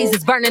 As hotties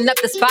is burning up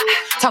the spot.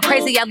 Talk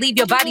crazy, I leave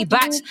your body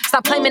botch.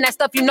 Stop claiming that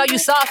stuff, you know you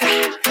soft.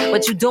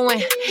 What you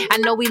doing? I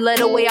know we love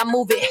the way I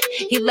move it.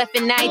 He left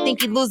and now he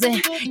think he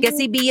losing. Guess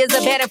he be is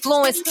a bad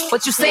influence.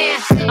 What you saying?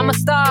 I'm a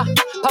star.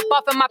 Pop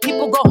off and my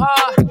people go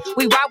hard.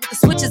 We ride with the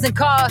switches and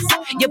cars.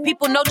 Your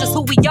people know just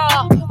who we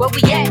are. Where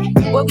we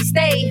at? Where we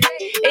stay?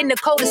 In the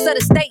coldest of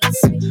the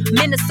states.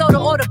 Minnesota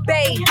or the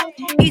Bay.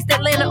 East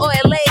Atlanta or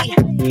LA.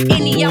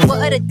 Any hour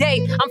of the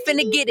day. I'm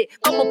finna get it.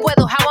 Como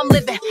puedo, how I'm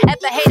living.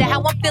 After hater,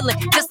 how I'm feeling.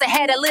 Just to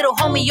have a little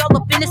homie all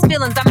up in his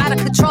feelings. I'm out of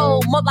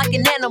control, more like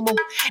an animal.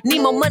 Need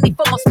more money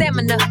for more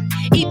stamina.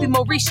 E.B.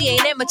 Marie, she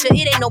ain't amateur.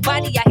 It ain't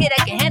nobody out here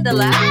that can handle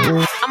her.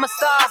 I'm a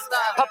star.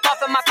 Pop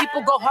off and my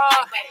people go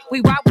hard. We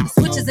ride with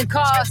the switches and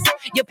cars.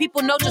 Your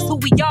people know just who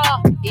we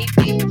are.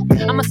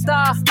 I'm a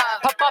star.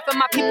 Pop off and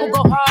my people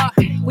go hard.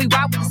 We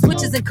ride with the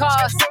switches and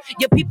cars.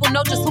 Your people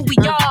know just who we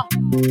are.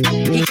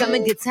 He come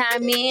and good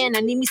time in. I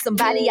need me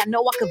somebody I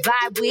know I could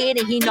vibe with,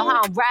 and he know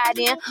how I'm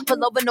riding.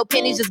 Pull over, no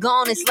pennies, just go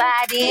on and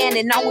slide in,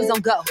 and always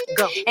on go.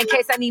 In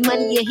case I need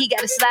money, yeah, he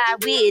gotta slide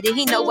with, and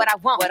he know what I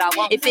want.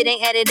 If it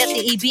ain't added up, then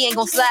EB ain't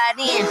gon' slide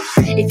in.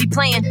 If he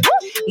playing,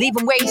 leave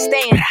him where he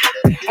staying.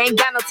 Ain't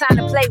got no time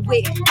to play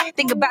with.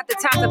 Think about the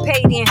time I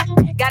paid in.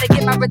 Gotta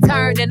get my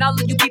return, and all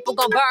of you people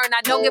gon' burn.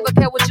 I don't give a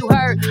care what you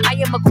heard. I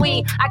am a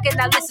queen. I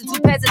cannot listen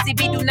to peasants.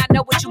 EB do not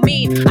know what you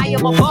mean. I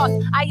am a boss.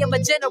 I am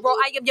a general.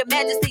 I am your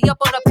majesty up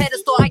on a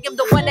pedestal. I am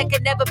the one that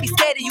can never be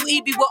scared of you.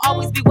 EB will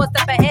always be one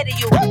step ahead of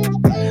you.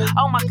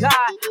 Oh my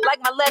God, like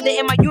my leather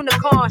and my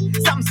unicorn.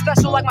 Something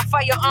special like my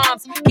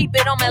firearms. Keep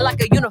it on me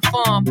like a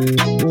uniform.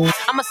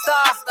 I'm a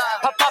star.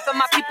 Pop off and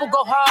my people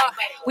go hard.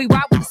 We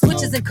ride with the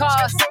switches and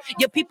cars.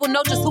 Your people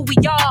know just who we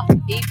are.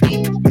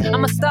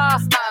 I'm a star.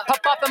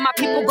 Pop off and my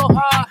people go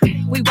hard.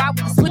 We ride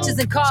with the switches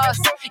and cars.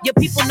 Your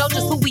people know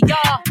just who we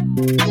are.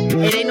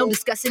 It ain't no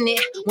discussing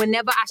it.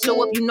 Whenever I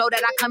show up, you know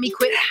that I come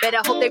equipped. Better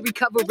hope they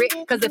recover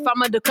it. Cause if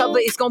I'm undercover,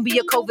 it's gonna be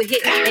a covert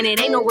hit. And it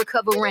ain't no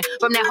recovering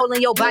from that hole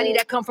in your body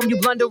that come from you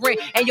blundering.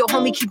 And your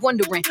homie keep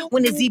wondering,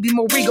 when is E.B.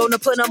 Marie gonna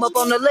put him up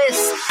on the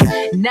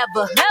list?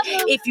 Never.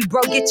 If you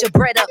broke, get your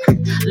bread up.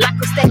 Like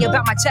I'm staying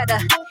about my cheddar.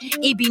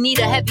 E.B. need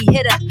a heavy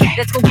hitter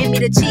that's gonna give me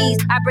the cheese.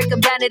 I break them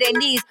down to their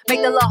knees.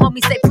 Make the little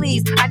homie say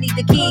please. I need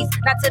the keys.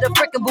 Not to the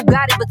frickin'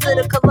 Bugatti, but to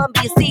the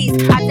Columbia Seas.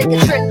 I take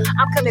a trip.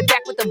 I'm coming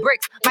back with them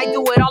bricks. Might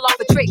do it all off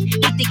a trick. He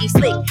think he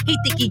slick. He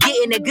think he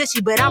getting a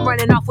gushy, but I'm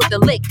running off with the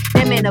lick.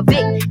 That man a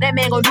Vic. That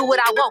man gon' do what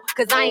I want,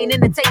 cause I ain't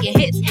into taking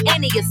hits.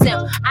 And he a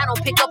simp. I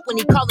don't pick up when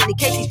he callin' in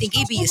case he think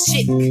E.B. is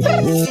shit.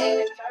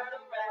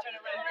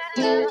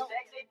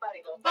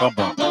 Bump,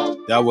 bump.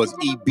 That was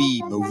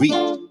E.B. Marie.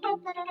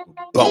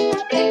 Bump.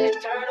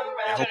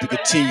 I hope you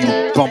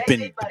continue bumping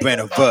the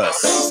brand of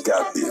us. Bass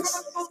got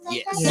this.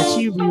 Yeah, Yes.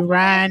 she be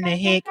riding the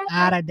heck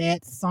out of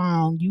that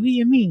song. You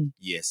hear me?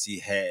 Yes, he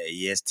had.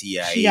 Yes,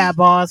 T.I.A. She got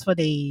balls for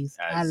days.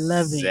 I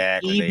love it.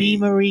 Exactly. E.B.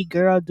 Marie,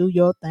 girl, do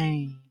your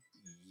thing.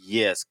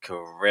 Yes,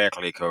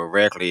 correctly.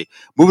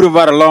 Moving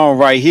right along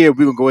right here,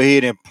 we're going to go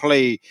ahead and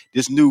play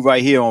this new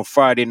right here on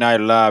Friday Night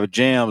Live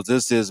Jams.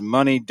 This is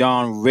Money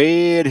Don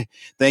Red.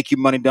 Thank you,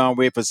 Money Don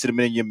Red, for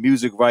submitting your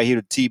music right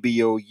here to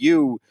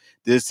TBOU.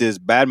 This is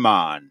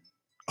Batman.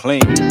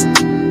 Clean.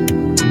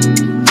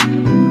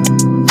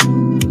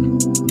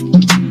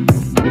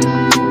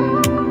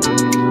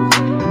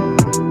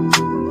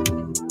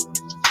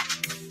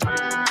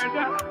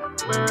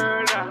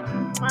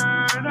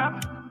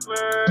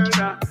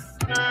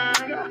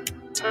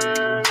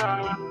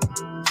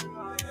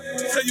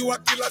 Say you a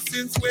killer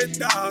since when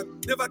dog.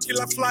 Never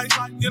kill a fly,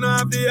 you know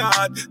have the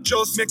heart.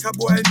 Just make a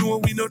boy know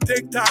we no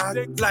take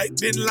tag. Like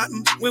Bin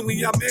Laden when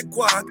we a make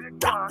quack.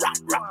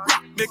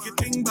 Make it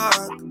think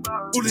back.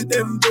 Bully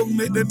them down,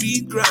 make them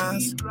eat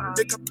grass.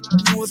 Make a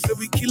know say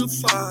we kill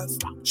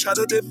fast.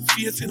 Shadow them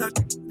face in a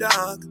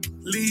dog.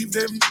 Leave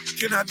them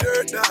in a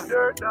dirt dog.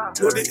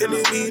 Know the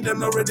enemy, them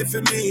not ready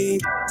for me.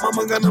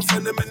 Mama gonna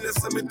find them in the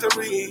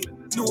cemetery.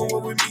 Know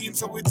what we mean,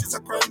 so it is a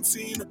crime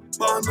scene.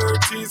 Born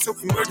dirty, so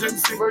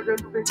emergency.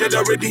 Dead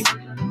already,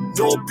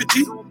 no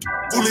pity.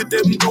 Bully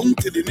them down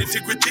to the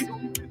nitty-gritty.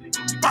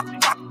 Back.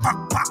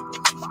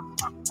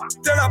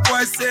 Tell a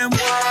boy say,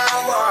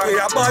 wow, we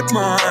a bad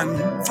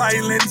man.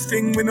 Violence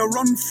thing we no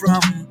run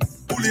from.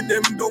 Bully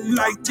them down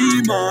like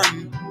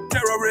demon.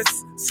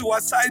 Terrorists,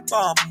 suicide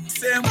bomb.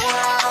 Say,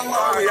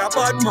 wow, we a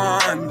bad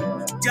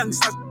man.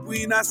 Gangsters,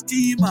 we not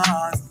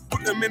schemers.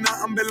 Put them in an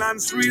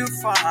ambulance real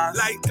fast.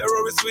 Like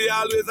terrorists, we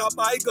always a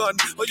buy gun.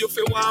 Or you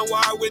feel one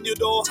war when you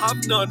don't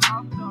have none.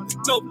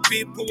 No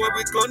people where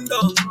we gun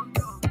down.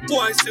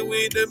 Boys say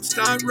we them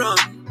start run.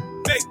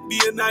 Make be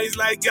a nice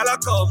like yellow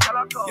come.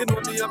 You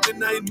know me have the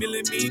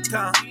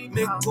 9mm.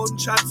 Make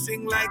gunshot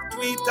sing like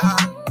Twitter.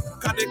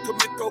 Connect to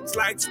me talks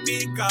like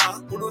speaker.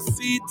 Who no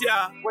see it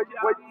ya?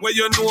 Where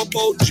you know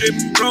about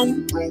Jim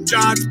Brown,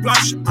 George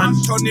Splash, and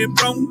Tony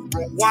Brown.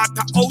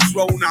 Waterhouse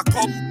round a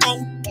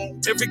compound.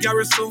 Every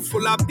garrison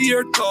full of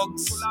beer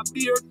thugs.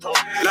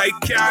 Like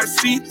car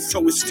seats, so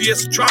we stay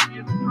strapped.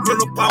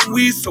 Run up and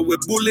we, so we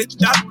bullet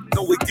that.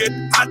 Now we get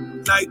hot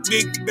like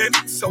Big Ben,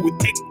 so we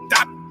take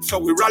that. So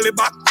we rally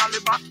back.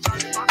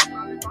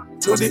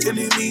 Know the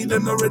enemy, they're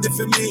not ready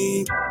for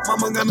me.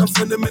 Mama gonna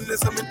find them in the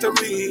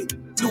cemetery.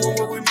 Know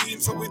what we mean,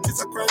 so it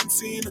is a crime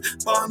scene.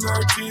 Born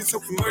our trees,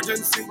 so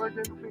emergency.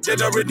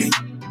 Dead already,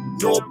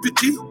 no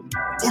pity.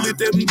 Bully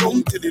them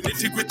down to the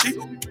nitty-gritty.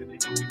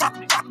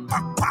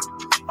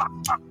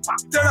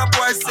 Tell a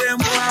boy say,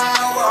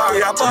 wow,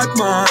 a bad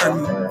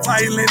man.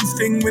 Violence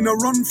thing we no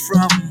run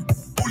from.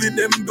 Bully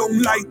them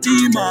down like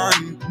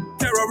demon.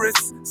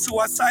 Terrorists,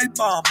 suicide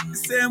bomb.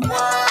 Same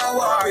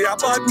wow, a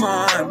bad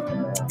man.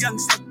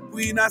 Gangsta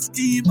queen a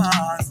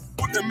schemers.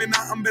 Put them in an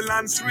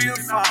ambulance real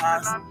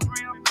fast.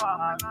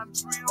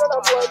 Tell a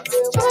boy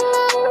say,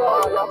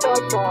 wow, a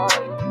bad man.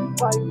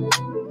 Violence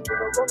thing we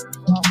no run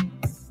from.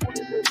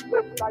 Bully them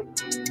down like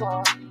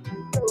demon.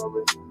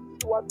 Terrorists,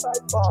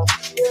 suicide bomb.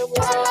 Same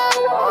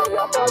wow, a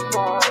bad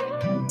man.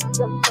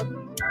 Gangsta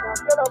queen a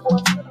tell a boy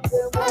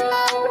say,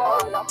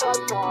 wow, a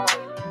bad man.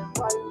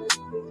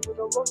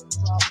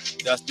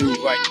 That's dude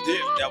right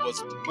there. That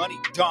was Money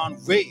Gone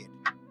Red.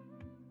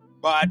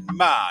 Bad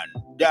man.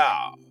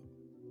 Yeah.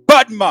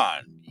 Bad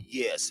man.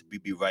 Yes, we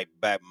be right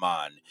back,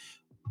 man.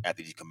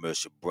 After these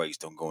commercial breaks,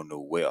 don't go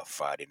nowhere.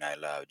 Friday Night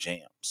Live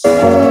Jams.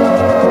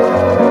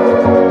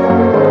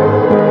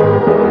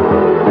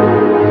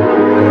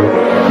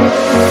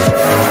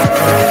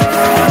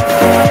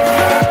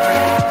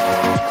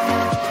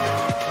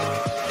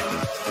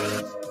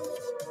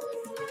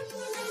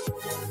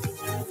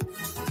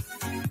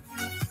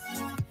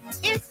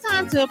 It's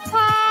time to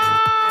party!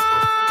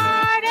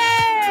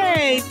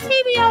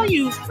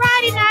 TBOU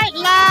Friday Night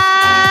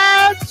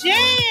Live Jam!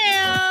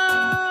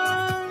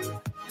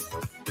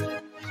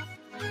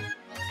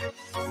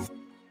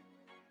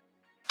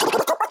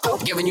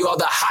 Giving you all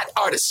the hot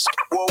artists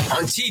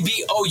on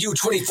TBOU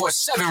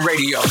 24/7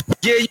 radio.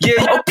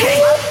 Yeah, okay.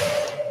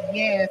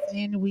 Yes,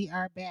 and we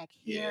are back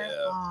here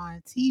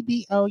on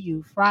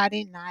TBOU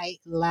Friday Night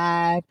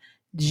Live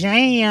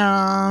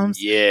Jams.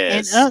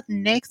 Yes. And up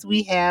next,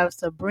 we have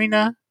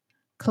Sabrina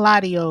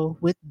Claudio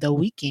with The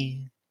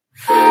Weeknd.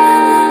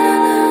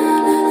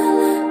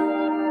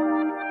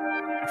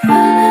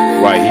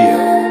 Right here.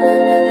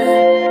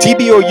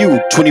 TBOU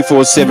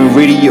 24/7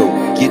 radio.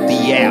 Get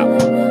the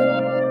app.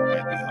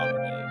 Happy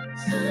holidays.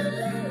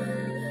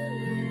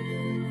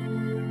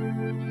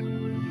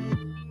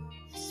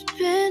 It's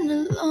been a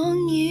long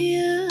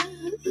year,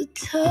 the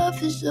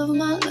toughest of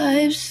my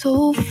life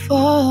so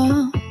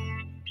far.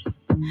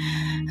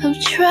 I've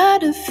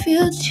tried to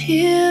feel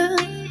cheer,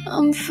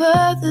 I'm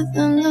further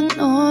than the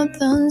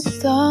northern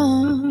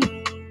star.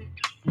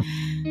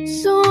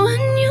 So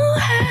when you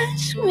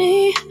ask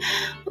me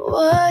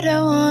what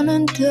I want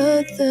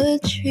under the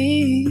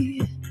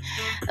tree,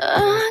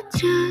 I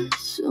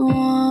just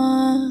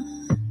want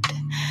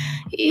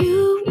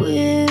you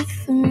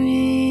with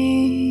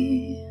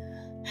me.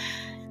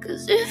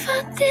 'Cause if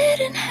I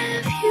didn't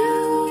have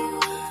you,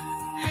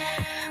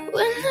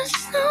 when the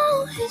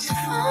snow is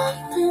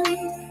falling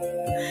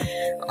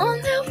on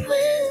that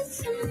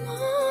winter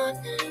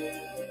morning,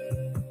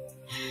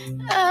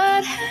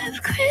 I'd have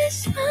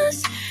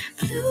Christmas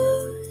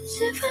blues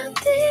if I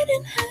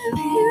didn't have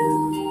you.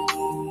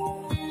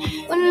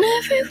 When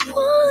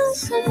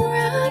everyone's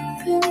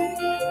unwrapping,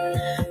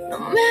 no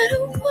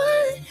matter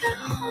what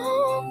you're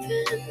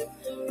hoping,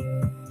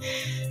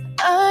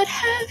 I'd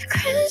have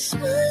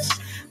Christmas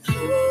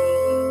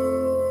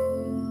blues.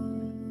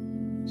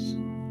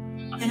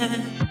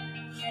 Yeah.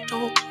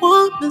 Don't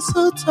want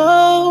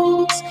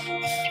mistletoes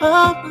if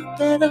I'm not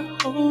there to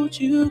hold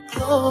you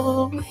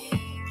close.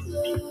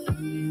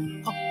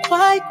 On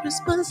white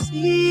Christmas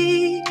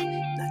Eve,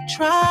 not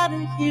trying to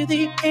hear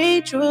the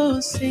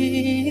angels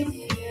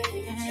sing.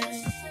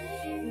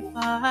 If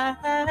I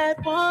had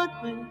one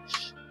wish,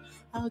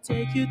 I'll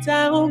take you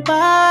down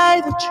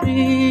by the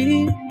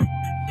tree.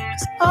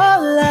 'Cause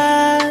all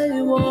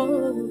I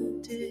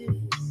want is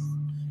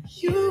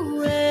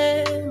you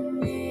and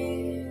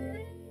me.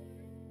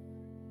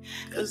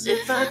 'Cause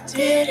if I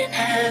didn't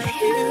have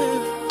you,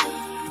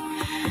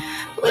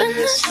 when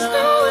the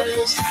snow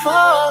is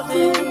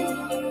falling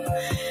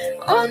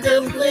on the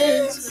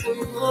winter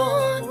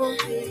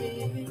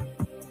morning,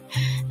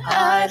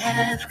 I'd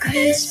have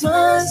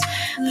Christmas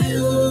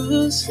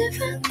blues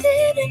if I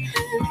didn't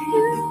have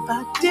you. If I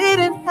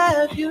didn't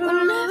have you,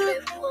 when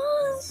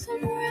everyone's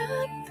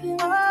unwrapping,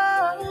 no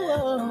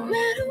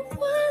matter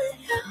what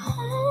you're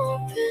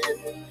hoping,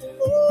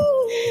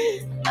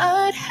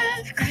 I'd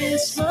have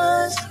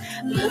Christmas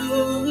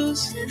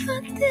blues if I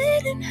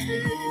didn't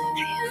have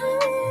you.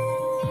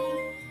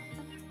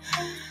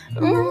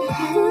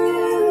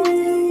 Mm-hmm.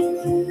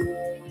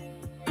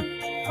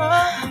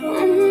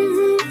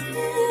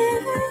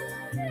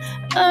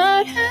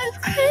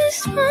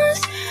 Christmas.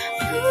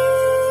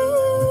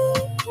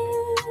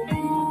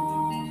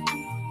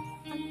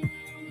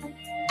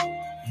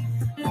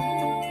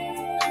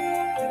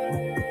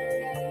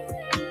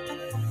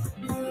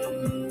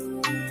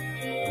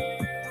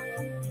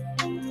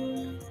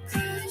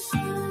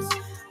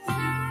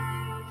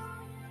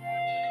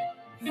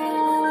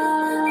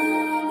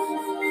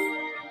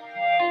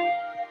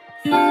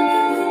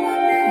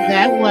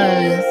 That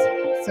was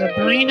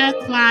Sabrina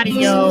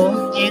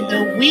Claudio and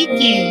The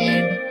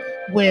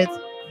Weeknd with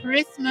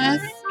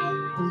Christmas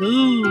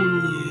Blues.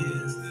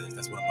 Yes,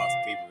 that's one of my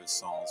favorite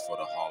songs for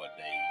the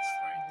holidays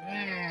right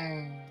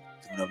there.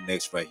 Coming up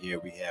next right here,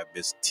 we have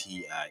Miss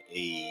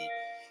T.I.A.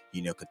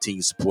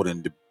 Continue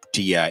supporting the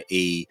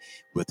T.I.A.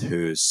 with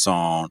her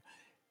song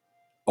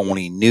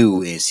Only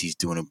New, and she's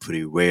doing it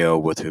pretty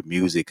well with her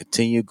music.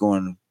 Continue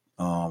going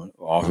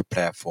all her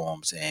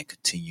platforms and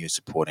continue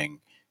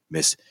supporting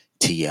Miss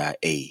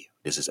T.I.A.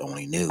 This is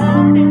Only New.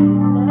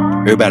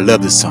 Everybody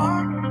love this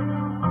song.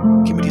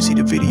 Can't wait to see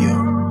the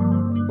video.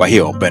 Right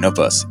here on Ben of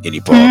Us, Indie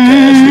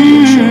Podcast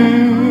Radio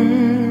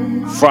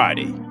Show.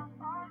 Friday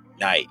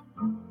night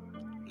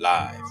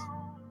live.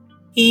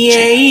 Yeah,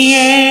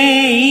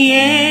 yeah,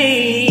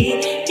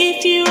 yeah.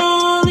 If you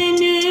only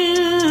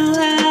knew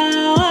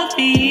how I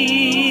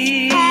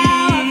feel,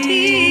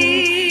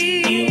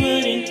 you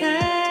wouldn't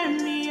turn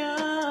me on.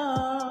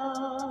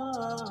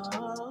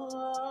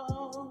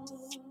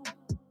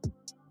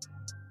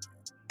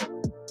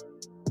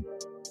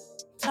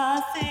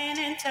 Tossing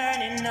and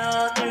turning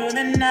all through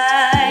the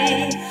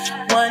night,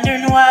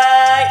 wondering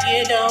why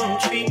you don't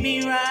treat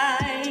me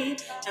right.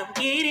 I'm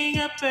getting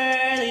up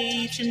early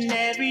each and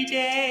every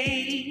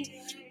day.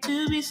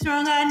 To be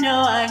strong, I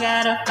know I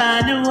gotta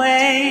find a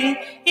way.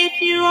 If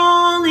you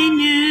only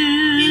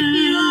knew,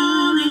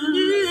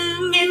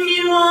 if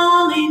you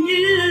only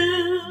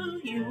knew,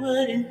 you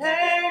wouldn't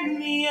hurt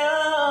me.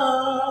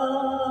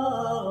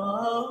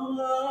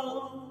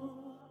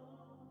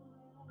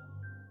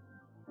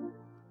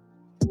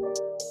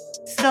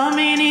 So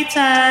many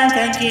times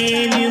I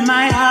gave you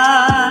my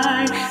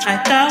heart. I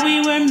thought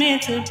we were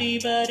meant to be,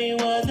 but it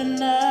wasn't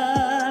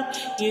love.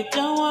 You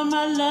don't want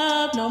my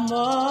love no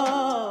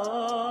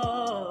more.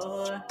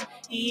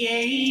 Yeah,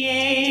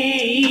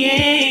 yeah,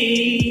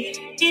 yeah.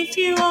 If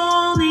you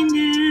only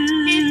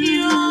knew, if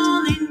you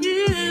only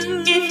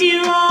knew, if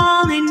you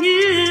only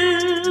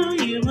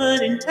knew, you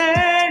wouldn't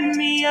turn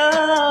me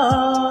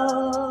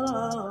on.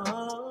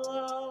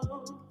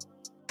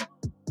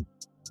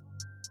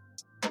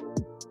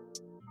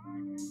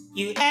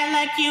 You act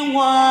like you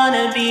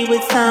wanna be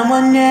with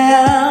someone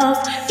else.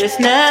 There's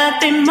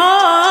nothing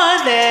more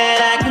that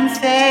I can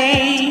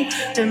say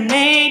to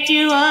make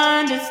you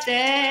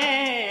understand.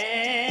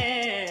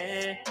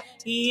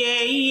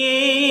 Yeah,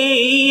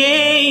 yeah,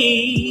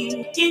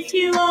 yeah. If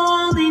you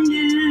only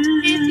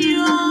knew, if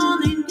you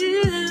only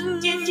knew,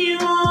 if you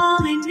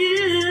only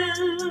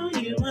knew,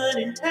 you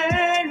wouldn't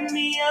turn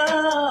me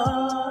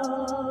on.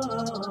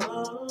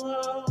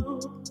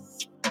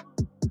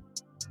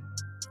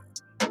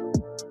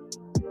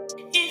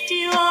 If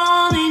you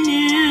only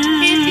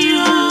knew, if you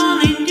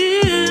only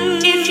knew,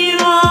 if you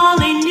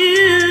only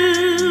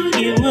knew,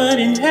 you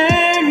wouldn't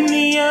hurt me.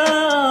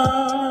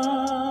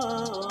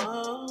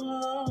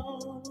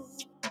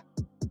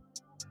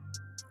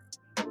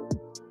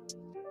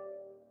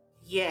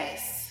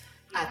 Yes,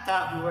 I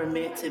thought we were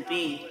meant to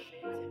be,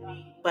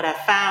 but I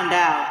found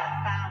out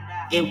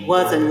it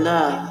wasn't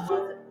love.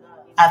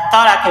 I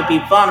thought I could be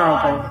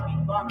vulnerable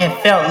and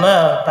felt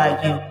loved by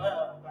you,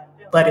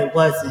 but it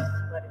wasn't.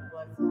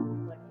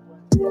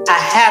 I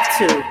have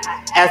to,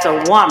 as a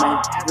woman,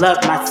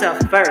 love myself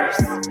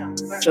first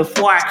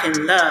before I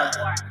can love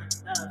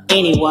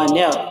anyone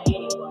else.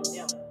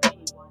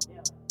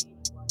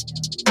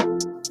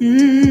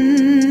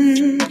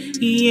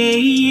 Yeah,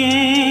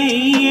 yeah,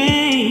 yeah.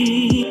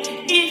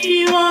 If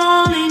you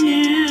only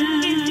knew,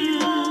 if you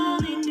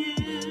only knew,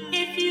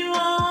 if you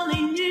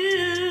only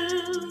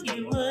knew, you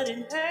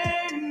wouldn't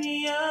hurt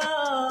me.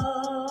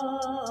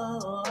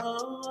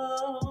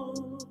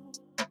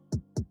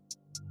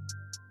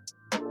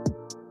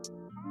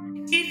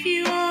 If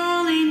you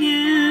only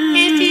knew,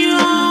 if you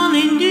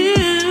only knew,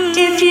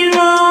 if you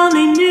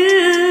only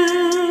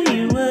knew,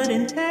 you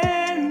wouldn't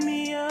hurt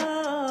me.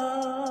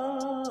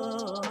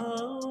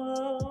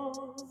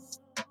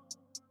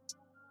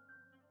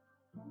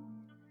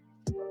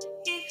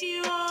 If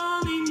you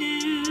only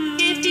knew,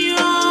 if you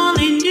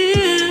only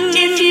knew,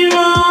 if you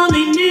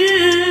only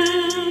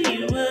knew,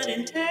 you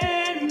wouldn't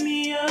hurt me.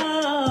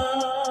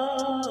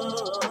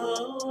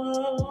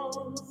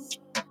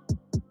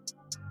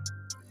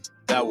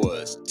 That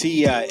was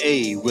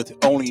T.I.A. with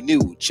Only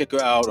New. Check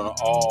her out on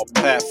all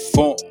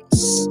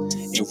platforms.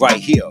 And right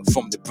here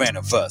from the brand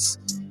of us,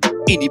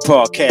 Indie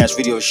Podcast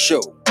Radio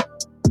Show.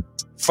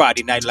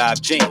 Friday Night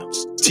Live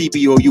Jams.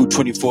 TBOU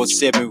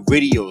 24/7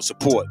 Radio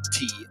Support.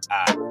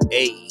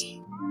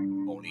 T.I.A.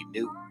 Only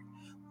New.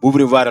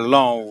 Moving it right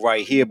along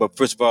right here. But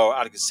first of all,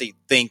 I can say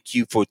thank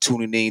you for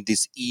tuning in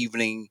this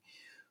evening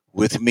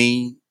with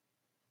me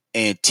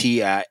and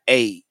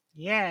T.I.A.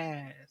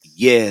 Yes.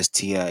 Yes,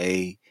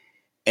 TIA.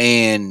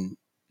 And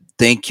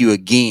thank you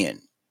again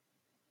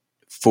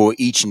for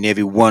each and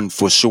every one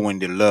for showing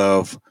the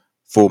love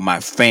for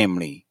my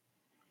family.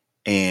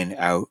 And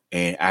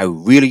I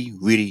really,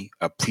 really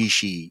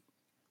appreciate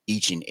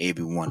each and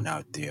every one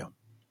out there.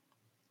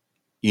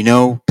 You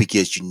know,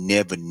 because you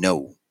never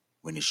know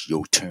when it's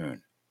your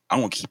turn. I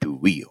want to keep it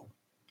real.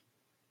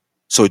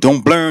 So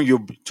don't burn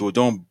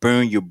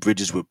your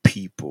bridges with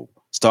people.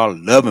 Start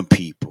loving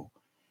people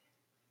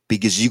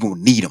because you're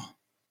gonna need them.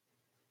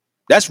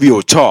 That's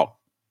real talk.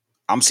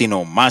 I'm saying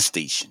on my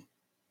station.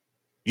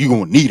 You're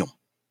gonna need them.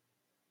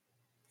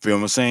 Feel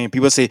what I'm saying?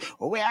 People say,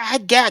 "Oh, well, I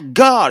got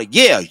God."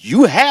 Yeah,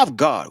 you have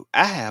God.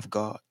 I have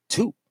God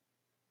too.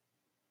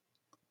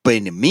 But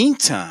in the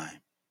meantime,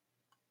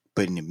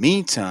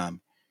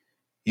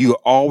 you're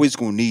always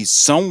gonna need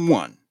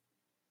somebody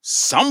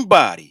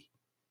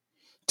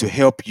to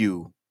help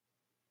you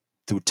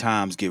through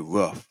times get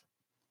rough.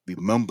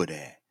 Remember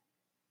that.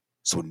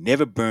 So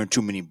never burn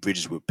too many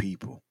bridges with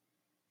people.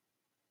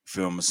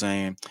 Feel what I'm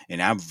saying?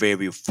 And I'm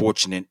very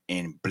fortunate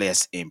and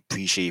blessed and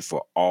appreciate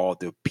for all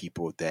the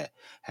people that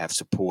have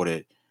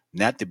supported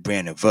not the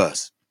brand of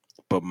us,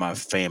 but my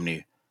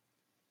family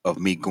of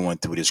me going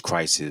through this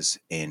crisis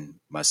and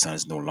my son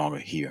is no longer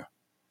here.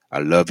 I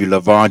love you,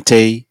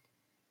 Lavante.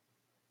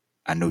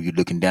 I know you're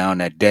looking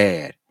down at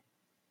dad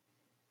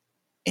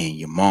and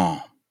your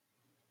mom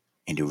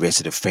and the rest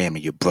of the family,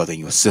 your brother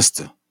and your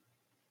sister.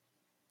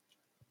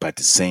 But at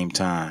the same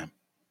time,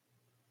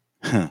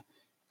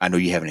 I know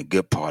you're having a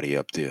good party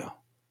up there.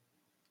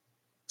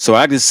 So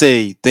I just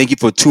say thank you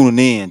for tuning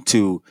in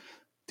to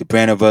the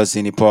Brand of Us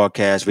Indie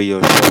Podcast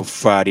Radio Show,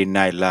 Friday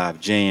Night Live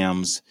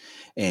Jams,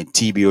 and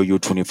TBOU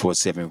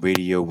 24/7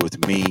 Radio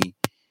with me.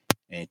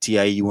 And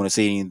TIE, you want to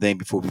say anything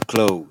before we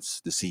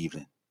close this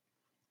evening?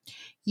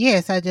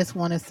 Yes, I just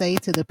want to say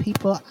to the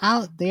people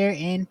out there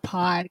in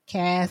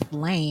podcast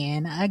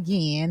land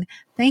again,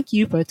 thank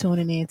you for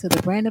tuning in to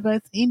the Brand of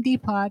Us Indie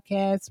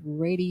Podcast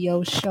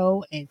Radio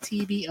Show and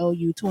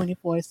TBOU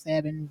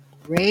 24/7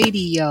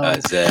 Radio.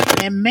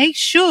 Exactly. And make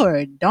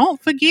sure, don't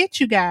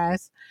forget, you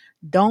guys,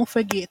 don't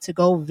forget to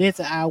go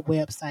visit our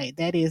website.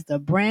 That is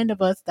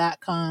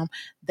thebrandofus.com.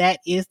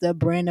 That is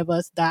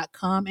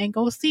thebrandofus.com. And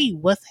go see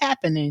what's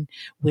happening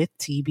with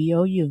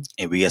TBOU.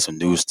 And we got some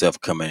new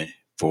stuff coming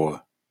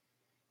for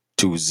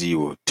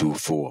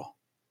 2024.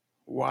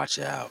 Watch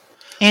out.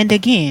 And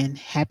again,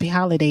 happy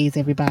holidays,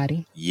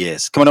 everybody.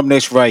 Yes. Coming up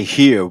next right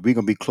here, we're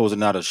going to be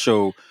closing out a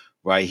show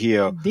right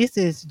here. This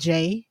is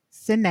Jay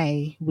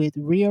Sine with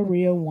Real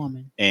Real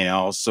Woman. And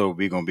also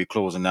we're going to be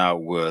closing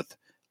out with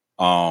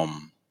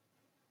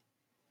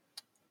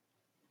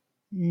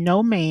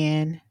No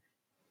Man,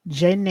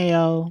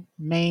 Janelle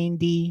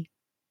Mandy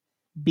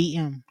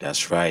BM.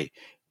 That's right.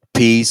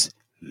 Peace,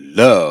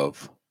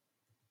 love,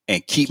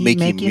 and keep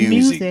making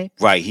music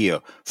right here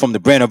from the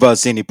Brand of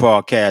Us Indie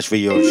Podcast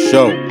Radio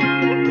Show.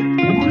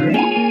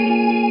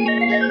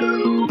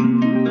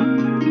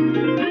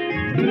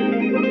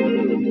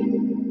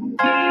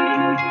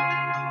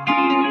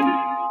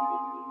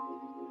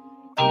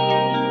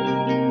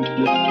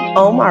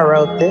 Omar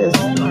wrote this.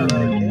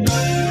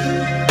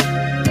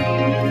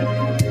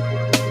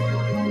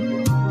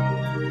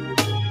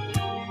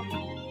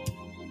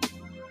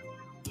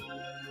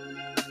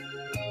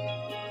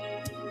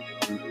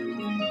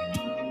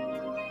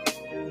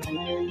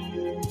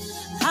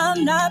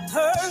 I'm not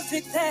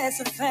perfect, that's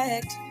a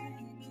fact.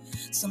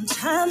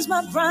 Sometimes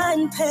my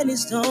brine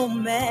pennies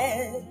don't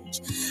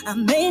match. I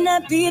may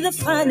not be the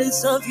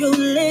finest of your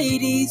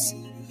ladies,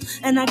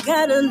 and I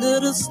got a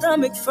little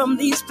stomach from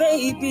these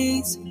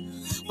babies.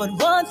 But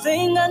one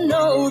thing I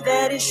know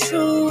that is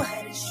true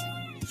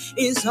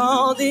is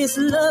all this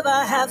love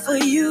I have for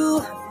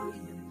you,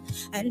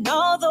 and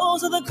all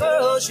those other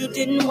girls you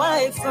didn't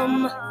wife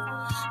them.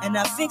 And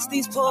I fix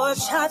these pork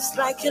chops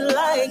like you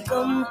like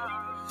them.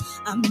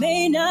 I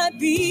may not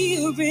be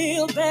a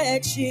real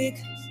bad chick,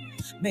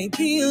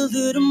 maybe a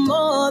little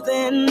more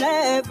than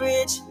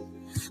average.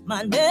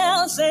 My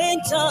nails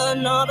ain't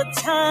done all the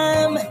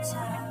time,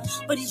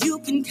 but you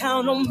can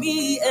count on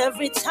me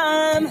every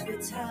time.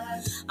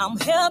 I'm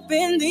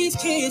helping these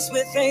kids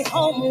with their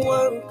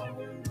homework.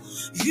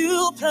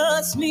 You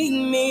plus me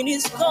mean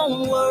it's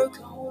gon' work.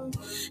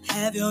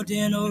 Have your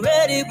dinner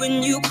ready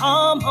when you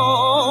come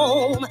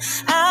home.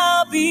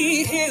 I'll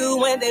be here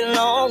when they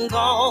long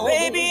gone.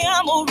 Baby,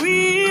 I'm a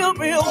real,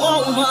 real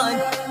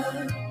woman.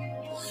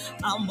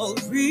 I'm a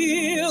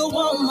real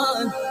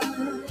woman.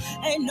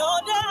 Ain't no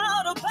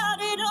doubt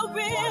about it, a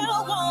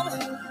real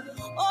woman.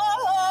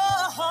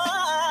 Oh, a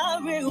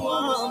real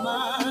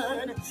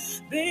woman.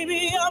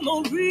 Baby, I'm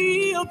a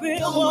real,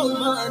 real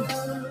woman.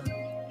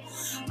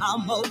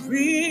 I'm a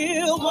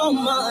real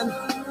woman.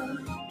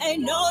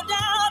 Ain't no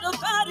doubt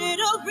about it,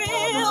 a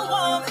real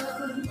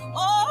woman.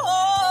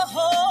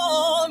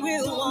 Oh, a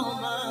real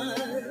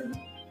woman.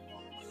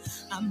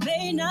 I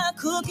may not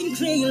cook and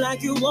clean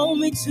like you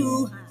want me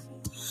to,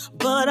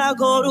 but I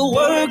go to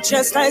work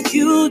just like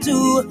you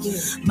do.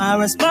 My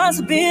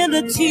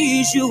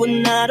responsibilities you are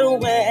not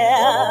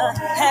aware.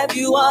 Have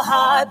you a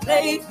hard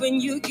plate when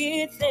you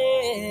get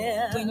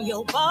there? When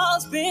your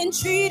boss been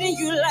treating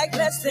you like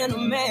less than a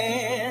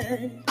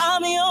man?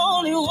 I'm the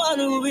only one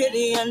who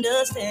really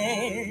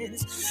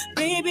understands.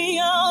 Baby,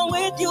 I'm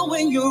with you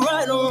when you're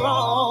right or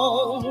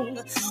wrong.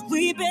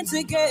 We've been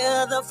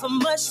together for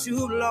much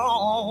too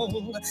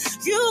long.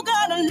 You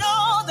gotta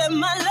know that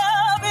my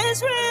love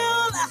is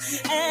real,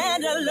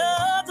 and I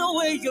love the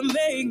way you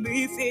make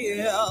me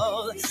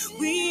feel.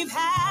 We've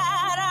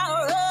had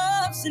our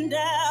ups and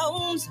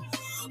downs.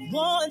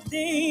 One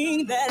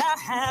thing that I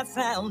have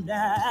found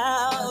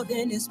out,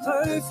 and it's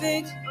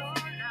perfect.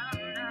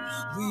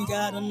 We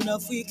got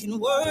enough, we can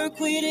work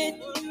with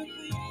it.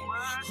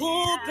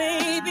 Oh,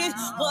 baby,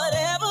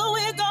 whatever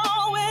we're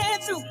going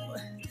through,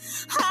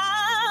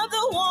 I'm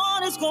the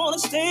one that's gonna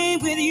stay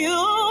with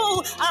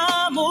you.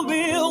 I'm a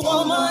real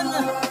woman.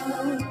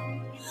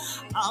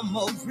 I'm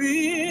a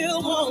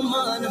real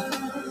woman.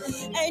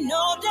 Ain't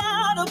no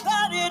doubt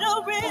about it,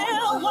 a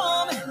real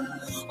woman.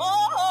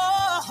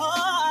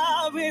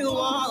 Oh, a real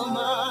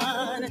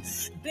woman.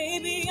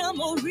 Baby, I'm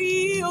a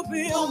real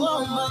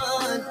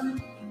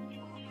woman.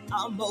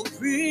 I'm a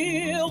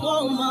real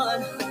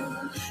woman.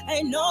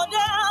 Ain't no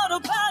doubt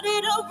about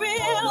it, a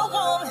real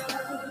woman.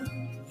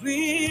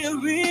 Real,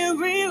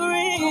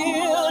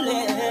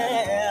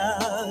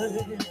 yeah.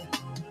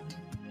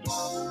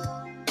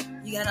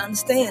 You gotta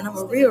understand, I'm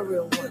a real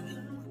woman.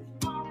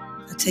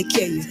 I take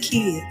care of your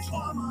kids.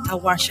 I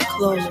wash your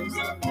clothes.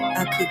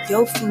 I cook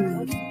your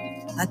food.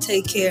 I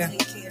take care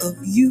of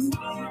you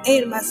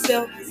and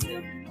myself.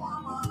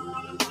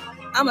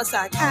 I'm a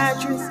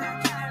psychiatrist.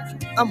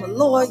 I'm a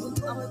lawyer.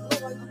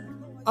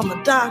 I'm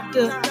a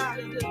doctor.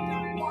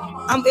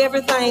 I'm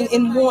everything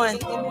in one.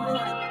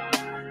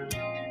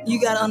 You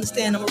gotta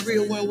understand, I'm a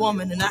real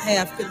woman and I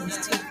have feelings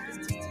too.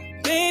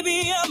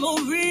 Baby, I'm a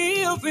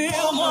real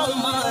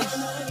woman.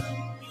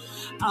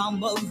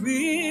 I'm a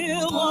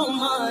real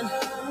woman.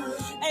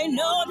 Ain't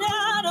no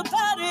doubt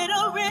about it,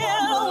 a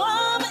real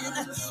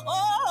woman.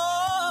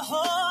 Oh,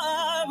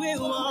 a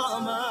real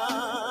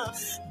woman.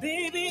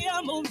 Baby,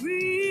 I'm a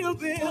real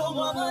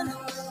woman.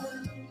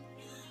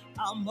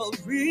 I'm a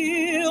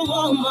real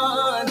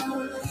woman.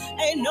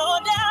 Ain't no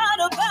doubt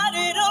about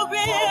it, a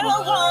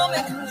real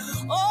woman.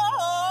 Oh,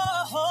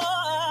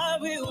 a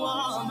real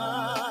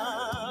woman.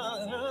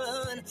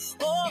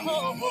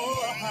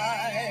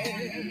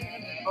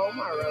 Oh,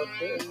 my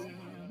rose.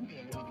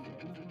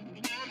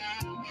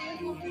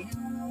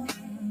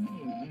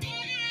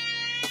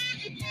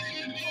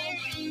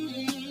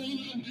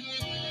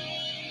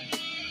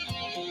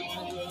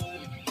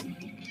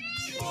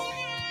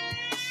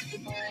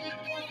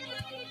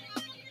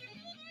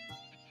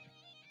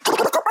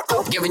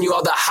 Giving you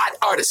all the hot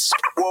artists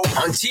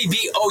on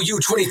TBOU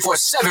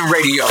 24/7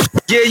 radio.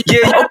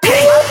 Yeah.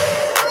 Okay.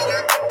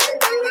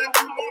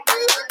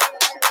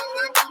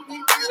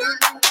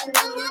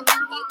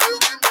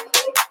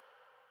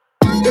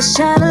 The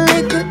shot of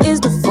liquor is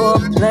the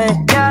foreplay.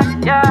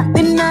 Yeah.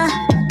 Then I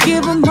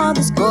give them all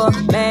the score,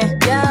 man.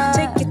 Yeah.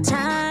 Take your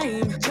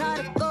time. Try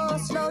to go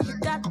slow, you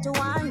got to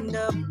wind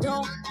up.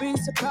 Don't be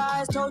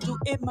surprised, told you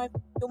it might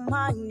f*** your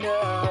mind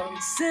up.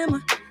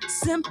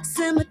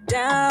 Simmer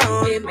down.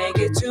 It may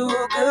get too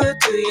good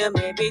to you,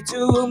 maybe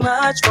too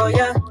much for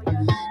you.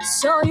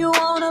 So you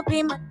wanna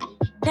be my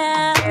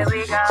now? Here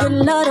we go. You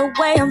love the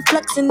way I'm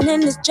flexing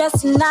in this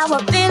dress and now I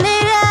feel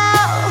it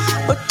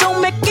out. But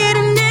don't make it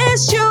an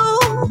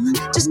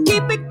issue. Just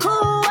keep it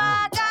cool,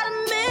 I gotta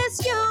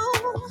miss you.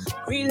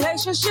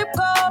 Relationship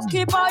goals,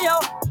 keep all your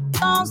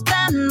on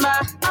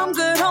standby. I'm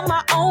good on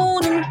my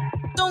own and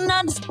don't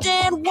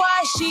understand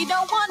why she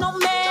don't want no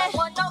man.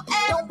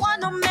 Don't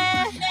want no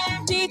man.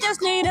 She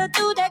just need a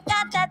dude that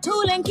got that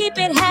tool and keep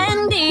it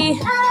handy.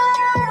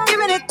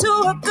 Giving it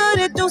to her good,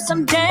 it do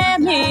some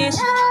damage.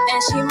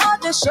 And she more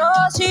than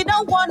sure she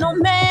don't want no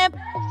man.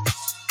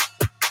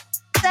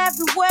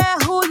 Everywhere,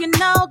 who you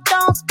know,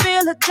 don't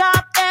spill a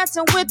drop,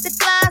 dancing with the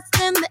glass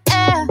in the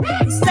air.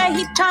 He say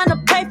he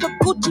tryna pay for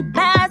Gucci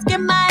bags, get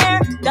my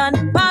hair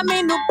done. Buy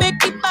me new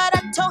Biggie, but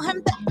I told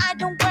him that I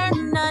don't wear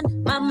none.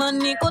 My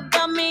money go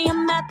dummy,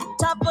 I'm at the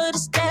top of the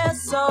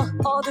stairs. So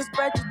all this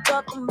bread you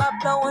talking about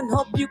blowing,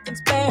 hope you can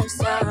spare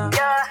some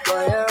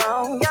for your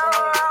own.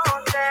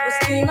 But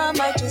still, I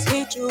might just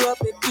hit you up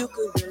if you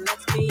could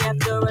relax me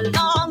after a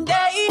long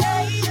day.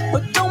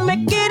 But don't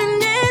make it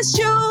an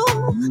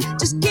issue.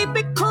 Just keep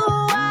it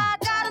cool, I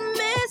gotta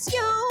miss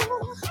you.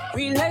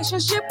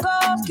 Relationship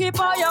goals, keep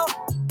all your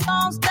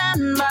on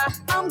standby.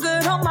 I'm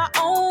good on my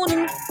own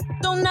and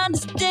don't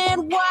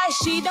understand why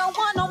she don't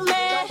want no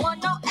man.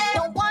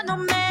 Don't want no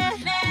man.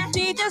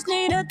 She just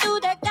need a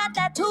dude that got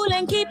that tool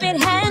and keep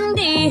it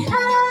handy.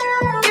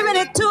 Giving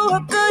it to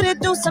her good, it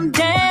do some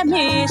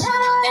damage.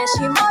 And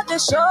she more than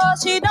sure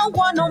she don't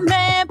want no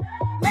man.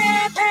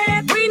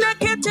 We not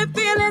get your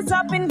feelings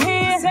up in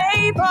here.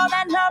 Save all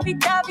that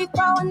lovey-dovey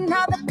for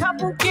another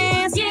couple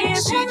years. Yeah,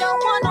 she don't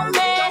want no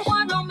man. Don't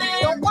want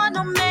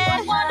no man.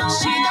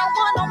 She don't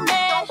want no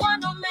man.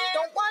 Don't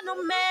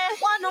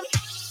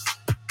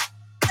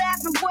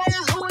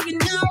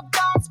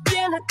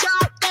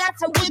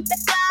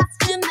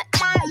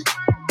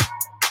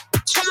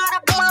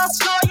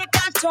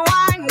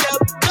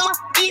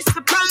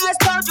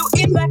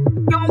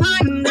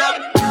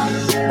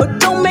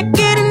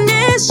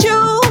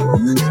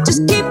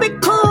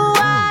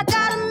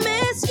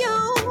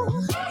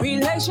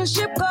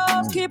relationship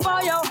goes, keep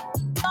all your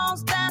on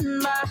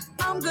standby.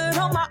 I'm good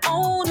on my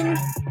own and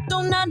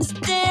don't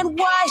understand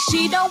why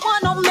she don't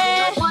want no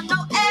man.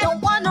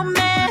 Don't want no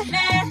man.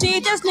 She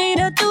just need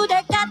a dude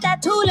that got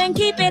that tool and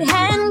keep it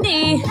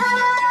handy.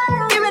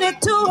 Giving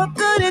it to her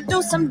good, it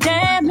do some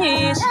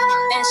damage.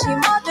 And she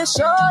mother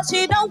sure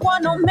she don't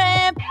want no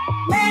man.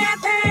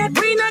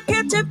 We not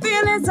catching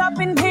feelings up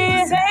in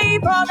here.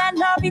 Save all that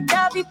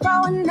lovey-dovey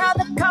for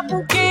another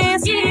couple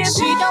years.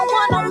 She don't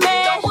want no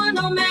man. Don't want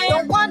no man.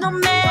 Don't want no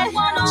man.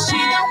 She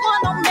don't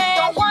want no man.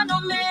 Don't want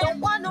no man. Don't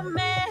want no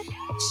man.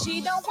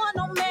 She don't want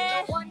no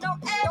man.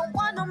 Don't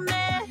want no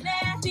man.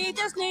 She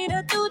just need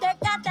a dude that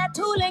got that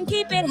tool and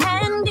keep it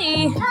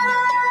handy.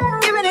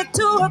 Giving it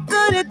to her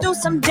good, it do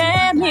some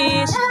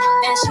damage.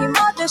 And she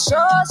mother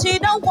sure she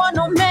don't want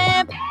no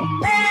man.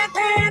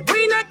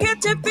 We not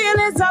catching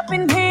feelings up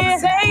in here.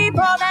 Save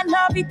all that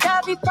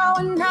lovey-dovey for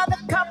another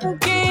couple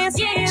years.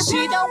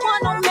 She don't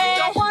want no man.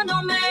 Don't want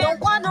no man. Don't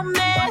want no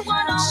man.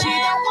 She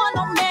don't want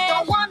no man.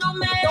 Don't want no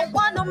man. Don't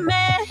want no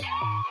man.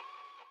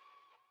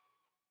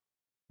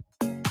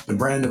 The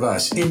Brand of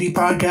Us Indie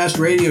Podcast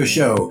Radio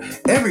Show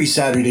every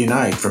Saturday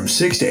night from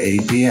 6 to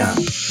 8 p.m.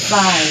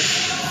 5,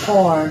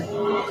 4,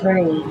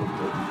 3,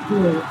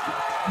 2,